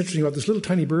 Gee, isn't this interesting about this little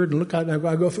tiny bird? And look,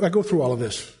 I go through all of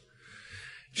this.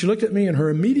 She looked at me and her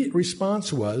immediate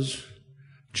response was,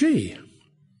 gee,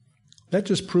 that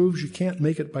just proves you can't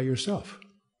make it by yourself.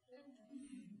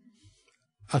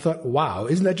 I thought, wow,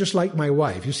 isn't that just like my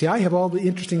wife? You see, I have all the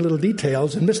interesting little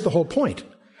details and miss the whole point,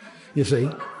 you see.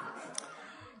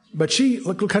 But she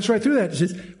cuts right through that. She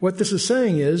says, what this is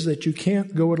saying is that you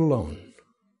can't go it alone.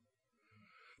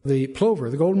 The plover,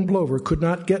 the golden plover, could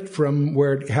not get from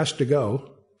where it has to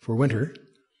go for winter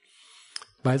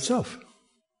by itself.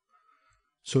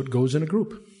 So it goes in a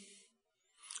group.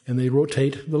 And they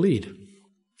rotate the lead.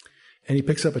 And he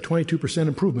picks up a 22%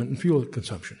 improvement in fuel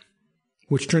consumption,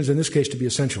 which turns in this case to be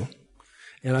essential.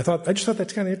 And I just thought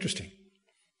that's kind of interesting.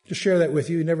 Just share that with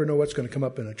you. You never know what's going to come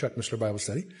up in a Chuck Missler Bible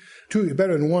study. 2, you're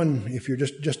better than 1 if you're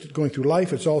just going through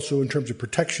life. It's also in terms of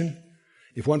protection.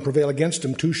 If 1 prevail against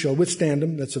him, 2 shall withstand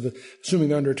him. That's assuming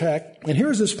they're under attack. And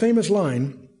here's this famous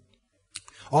line,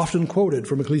 often quoted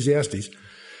from Ecclesiastes.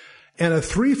 And a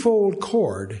threefold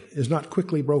cord is not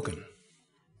quickly broken.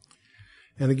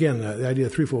 And again, the idea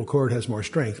of threefold cord has more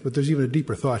strength, but there's even a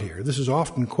deeper thought here. This is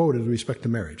often quoted with respect to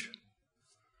marriage.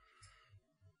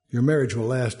 Your marriage will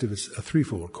last if it's a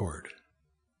threefold cord.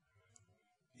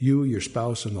 You, your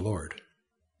spouse, and the Lord.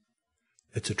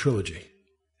 It's a trilogy.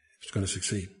 It's going to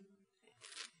succeed.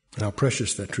 And how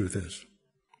precious that truth is.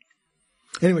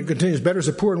 Anyway, it continues, better is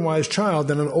a poor and wise child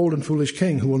than an old and foolish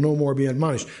king who will no more be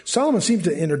admonished. Solomon seems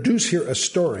to introduce here a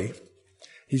story.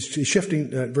 He's shifting,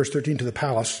 verse 13, to the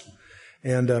palace.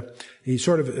 And he's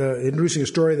sort of introducing a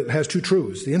story that has 2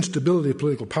 truths, the instability of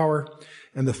political power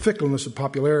and the fickleness of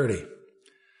popularity.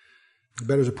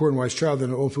 Better is a poor and wise child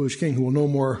than an old foolish king who will no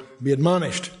more be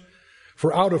admonished.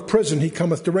 For out of prison he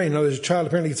cometh to reign. Now, there's a child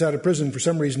apparently gets out of prison. For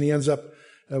some reason he ends up,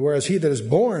 whereas he that is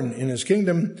born in his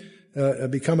kingdom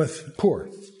becometh poor.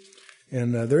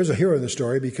 And there is a hero in the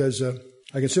story because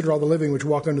I consider all the living which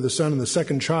walk under the sun and the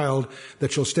second child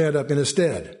that shall stand up in his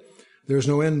stead. There is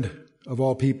no end of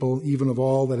all people, even of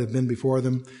all that have been before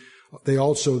them. They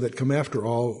also that come after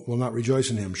all will not rejoice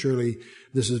in him. Surely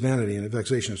this is vanity and a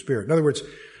vexation of spirit. In other words,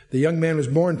 the young man was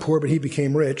born poor, but he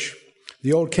became rich.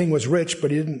 The old king was rich,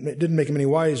 but it didn't make him any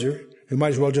wiser. He might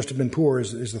as well just have been poor,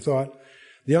 is the thought.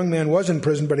 The young man was in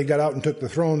prison, but he got out and took the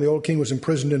throne. The old king was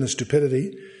imprisoned in his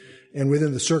stupidity and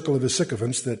within the circle of his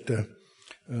sycophants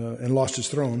and lost his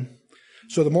throne.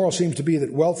 So the moral seems to be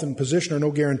that wealth and position are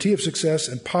no guarantee of success,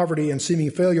 and poverty and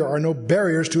seeming failure are no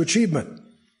barriers to achievement.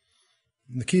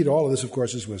 And the key to all of this, of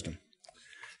course, is wisdom.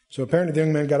 So apparently the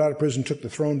young man got out of prison, took the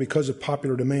throne because of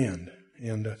popular demand.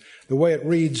 And the way it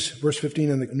reads, verse 15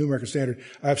 in the New American Standard,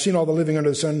 I have seen all the living under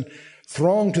the sun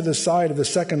throng to the side of the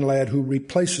second lad who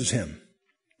replaced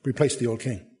the old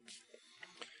king.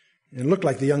 And it looked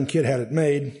like the young kid had it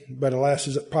made, but alas,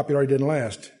 his popularity didn't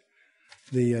last.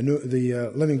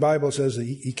 The Living Bible says that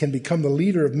he can become the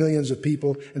leader of millions of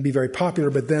people and be very popular,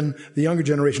 but then the younger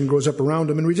generation grows up around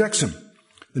him and rejects him.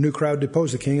 The new crowd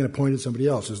deposed the king and appointed somebody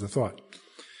else, is the thought.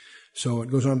 So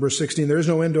it goes on, verse 16, there is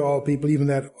no end to all people,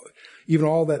 even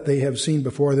all that they have seen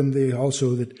before them, they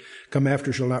also that come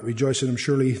after shall not rejoice in them.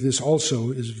 Surely this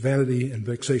also is vanity and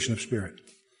vexation of spirit.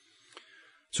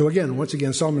 So once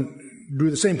again, Solomon drew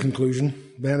the same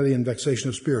conclusion, vanity and vexation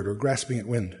of spirit, or grasping at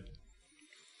wind.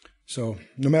 So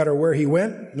no matter where he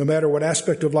went, no matter what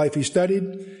aspect of life he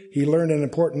studied, he learned an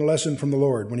important lesson from the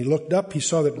Lord. When he looked up, he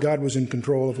saw that God was in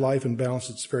control of life and balanced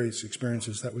its various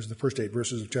experiences. That was the first 8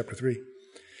 verses of chapter 3.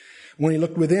 When he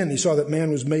looked within, he saw that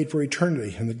man was made for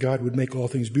eternity and that God would make all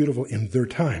things beautiful in their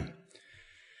time.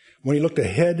 When he looked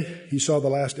ahead, he saw the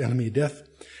last enemy, death.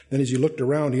 Then as he looked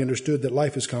around, he understood that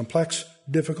life is complex,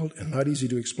 difficult, and not easy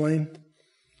to explain.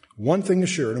 One thing is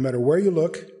sure, no matter where you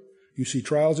look, you see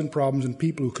trials and problems and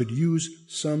people who could use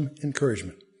some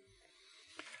encouragement.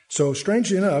 So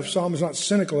strangely enough, Solomon is not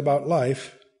cynical about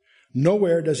life.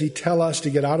 Nowhere does he tell us to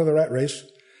get out of the rat race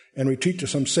and retreat to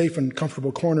some safe and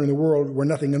comfortable corner in the world where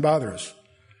nothing can bother us.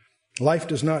 Life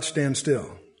does not stand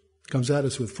still. It comes at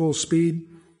us with full speed,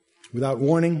 without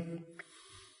warning,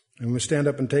 and we stand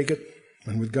up and take it,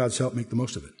 and with God's help, make the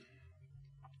most of it.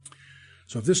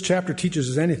 So if this chapter teaches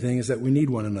us anything, is that we need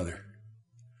one another,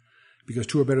 because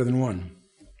two are better than one.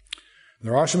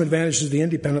 There are some advantages to the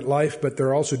independent life, but there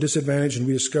are also disadvantages, and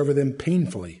we discover them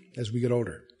painfully as we get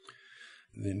older.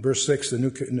 In verse 6, the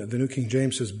New King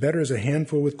James says, "Better is a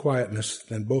handful with quietness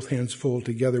than both hands full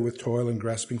together with toil and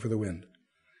grasping for the wind."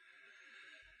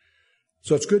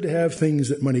 So it's good to have things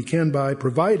that money can buy,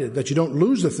 provided that you don't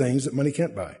lose the things that money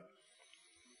can't buy.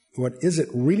 What is it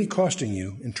really costing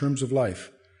you in terms of life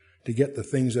to get the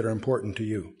things that are important to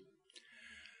you?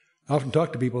 I often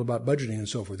talk to people about budgeting and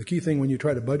so forth. The key thing when you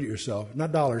try to budget yourself,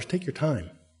 not dollars, take your time.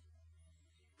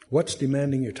 What's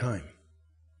demanding your time?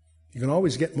 You can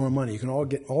always get more money. You can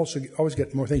always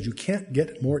get more things. You can't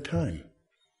get more time.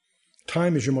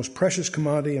 Time is your most precious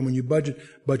commodity, and when you budget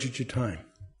your time.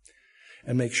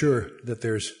 And make sure that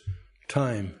there's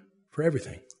time for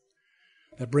everything.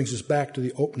 That brings us back to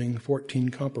the opening 14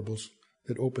 comparables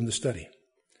that opened the study.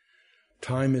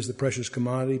 Time is the precious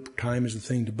commodity. Time is the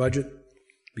thing to budget,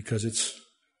 because it's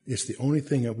the only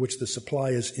thing of which the supply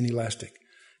is inelastic.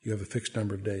 You have a fixed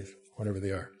number of days, whatever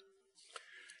they are.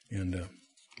 And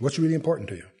what's really important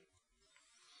to you?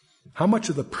 How much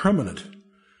of the permanent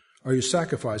are you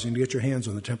sacrificing to get your hands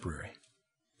on the temporary?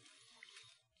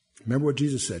 Remember what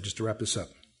Jesus said, just to wrap this up.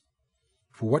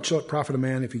 For what shall it profit a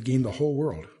man if he gain the whole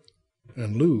world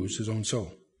and lose his own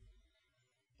soul?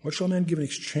 What shall a man give in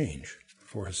exchange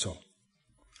for his soul?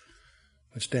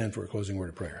 Let's stand for a closing word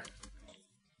of prayer.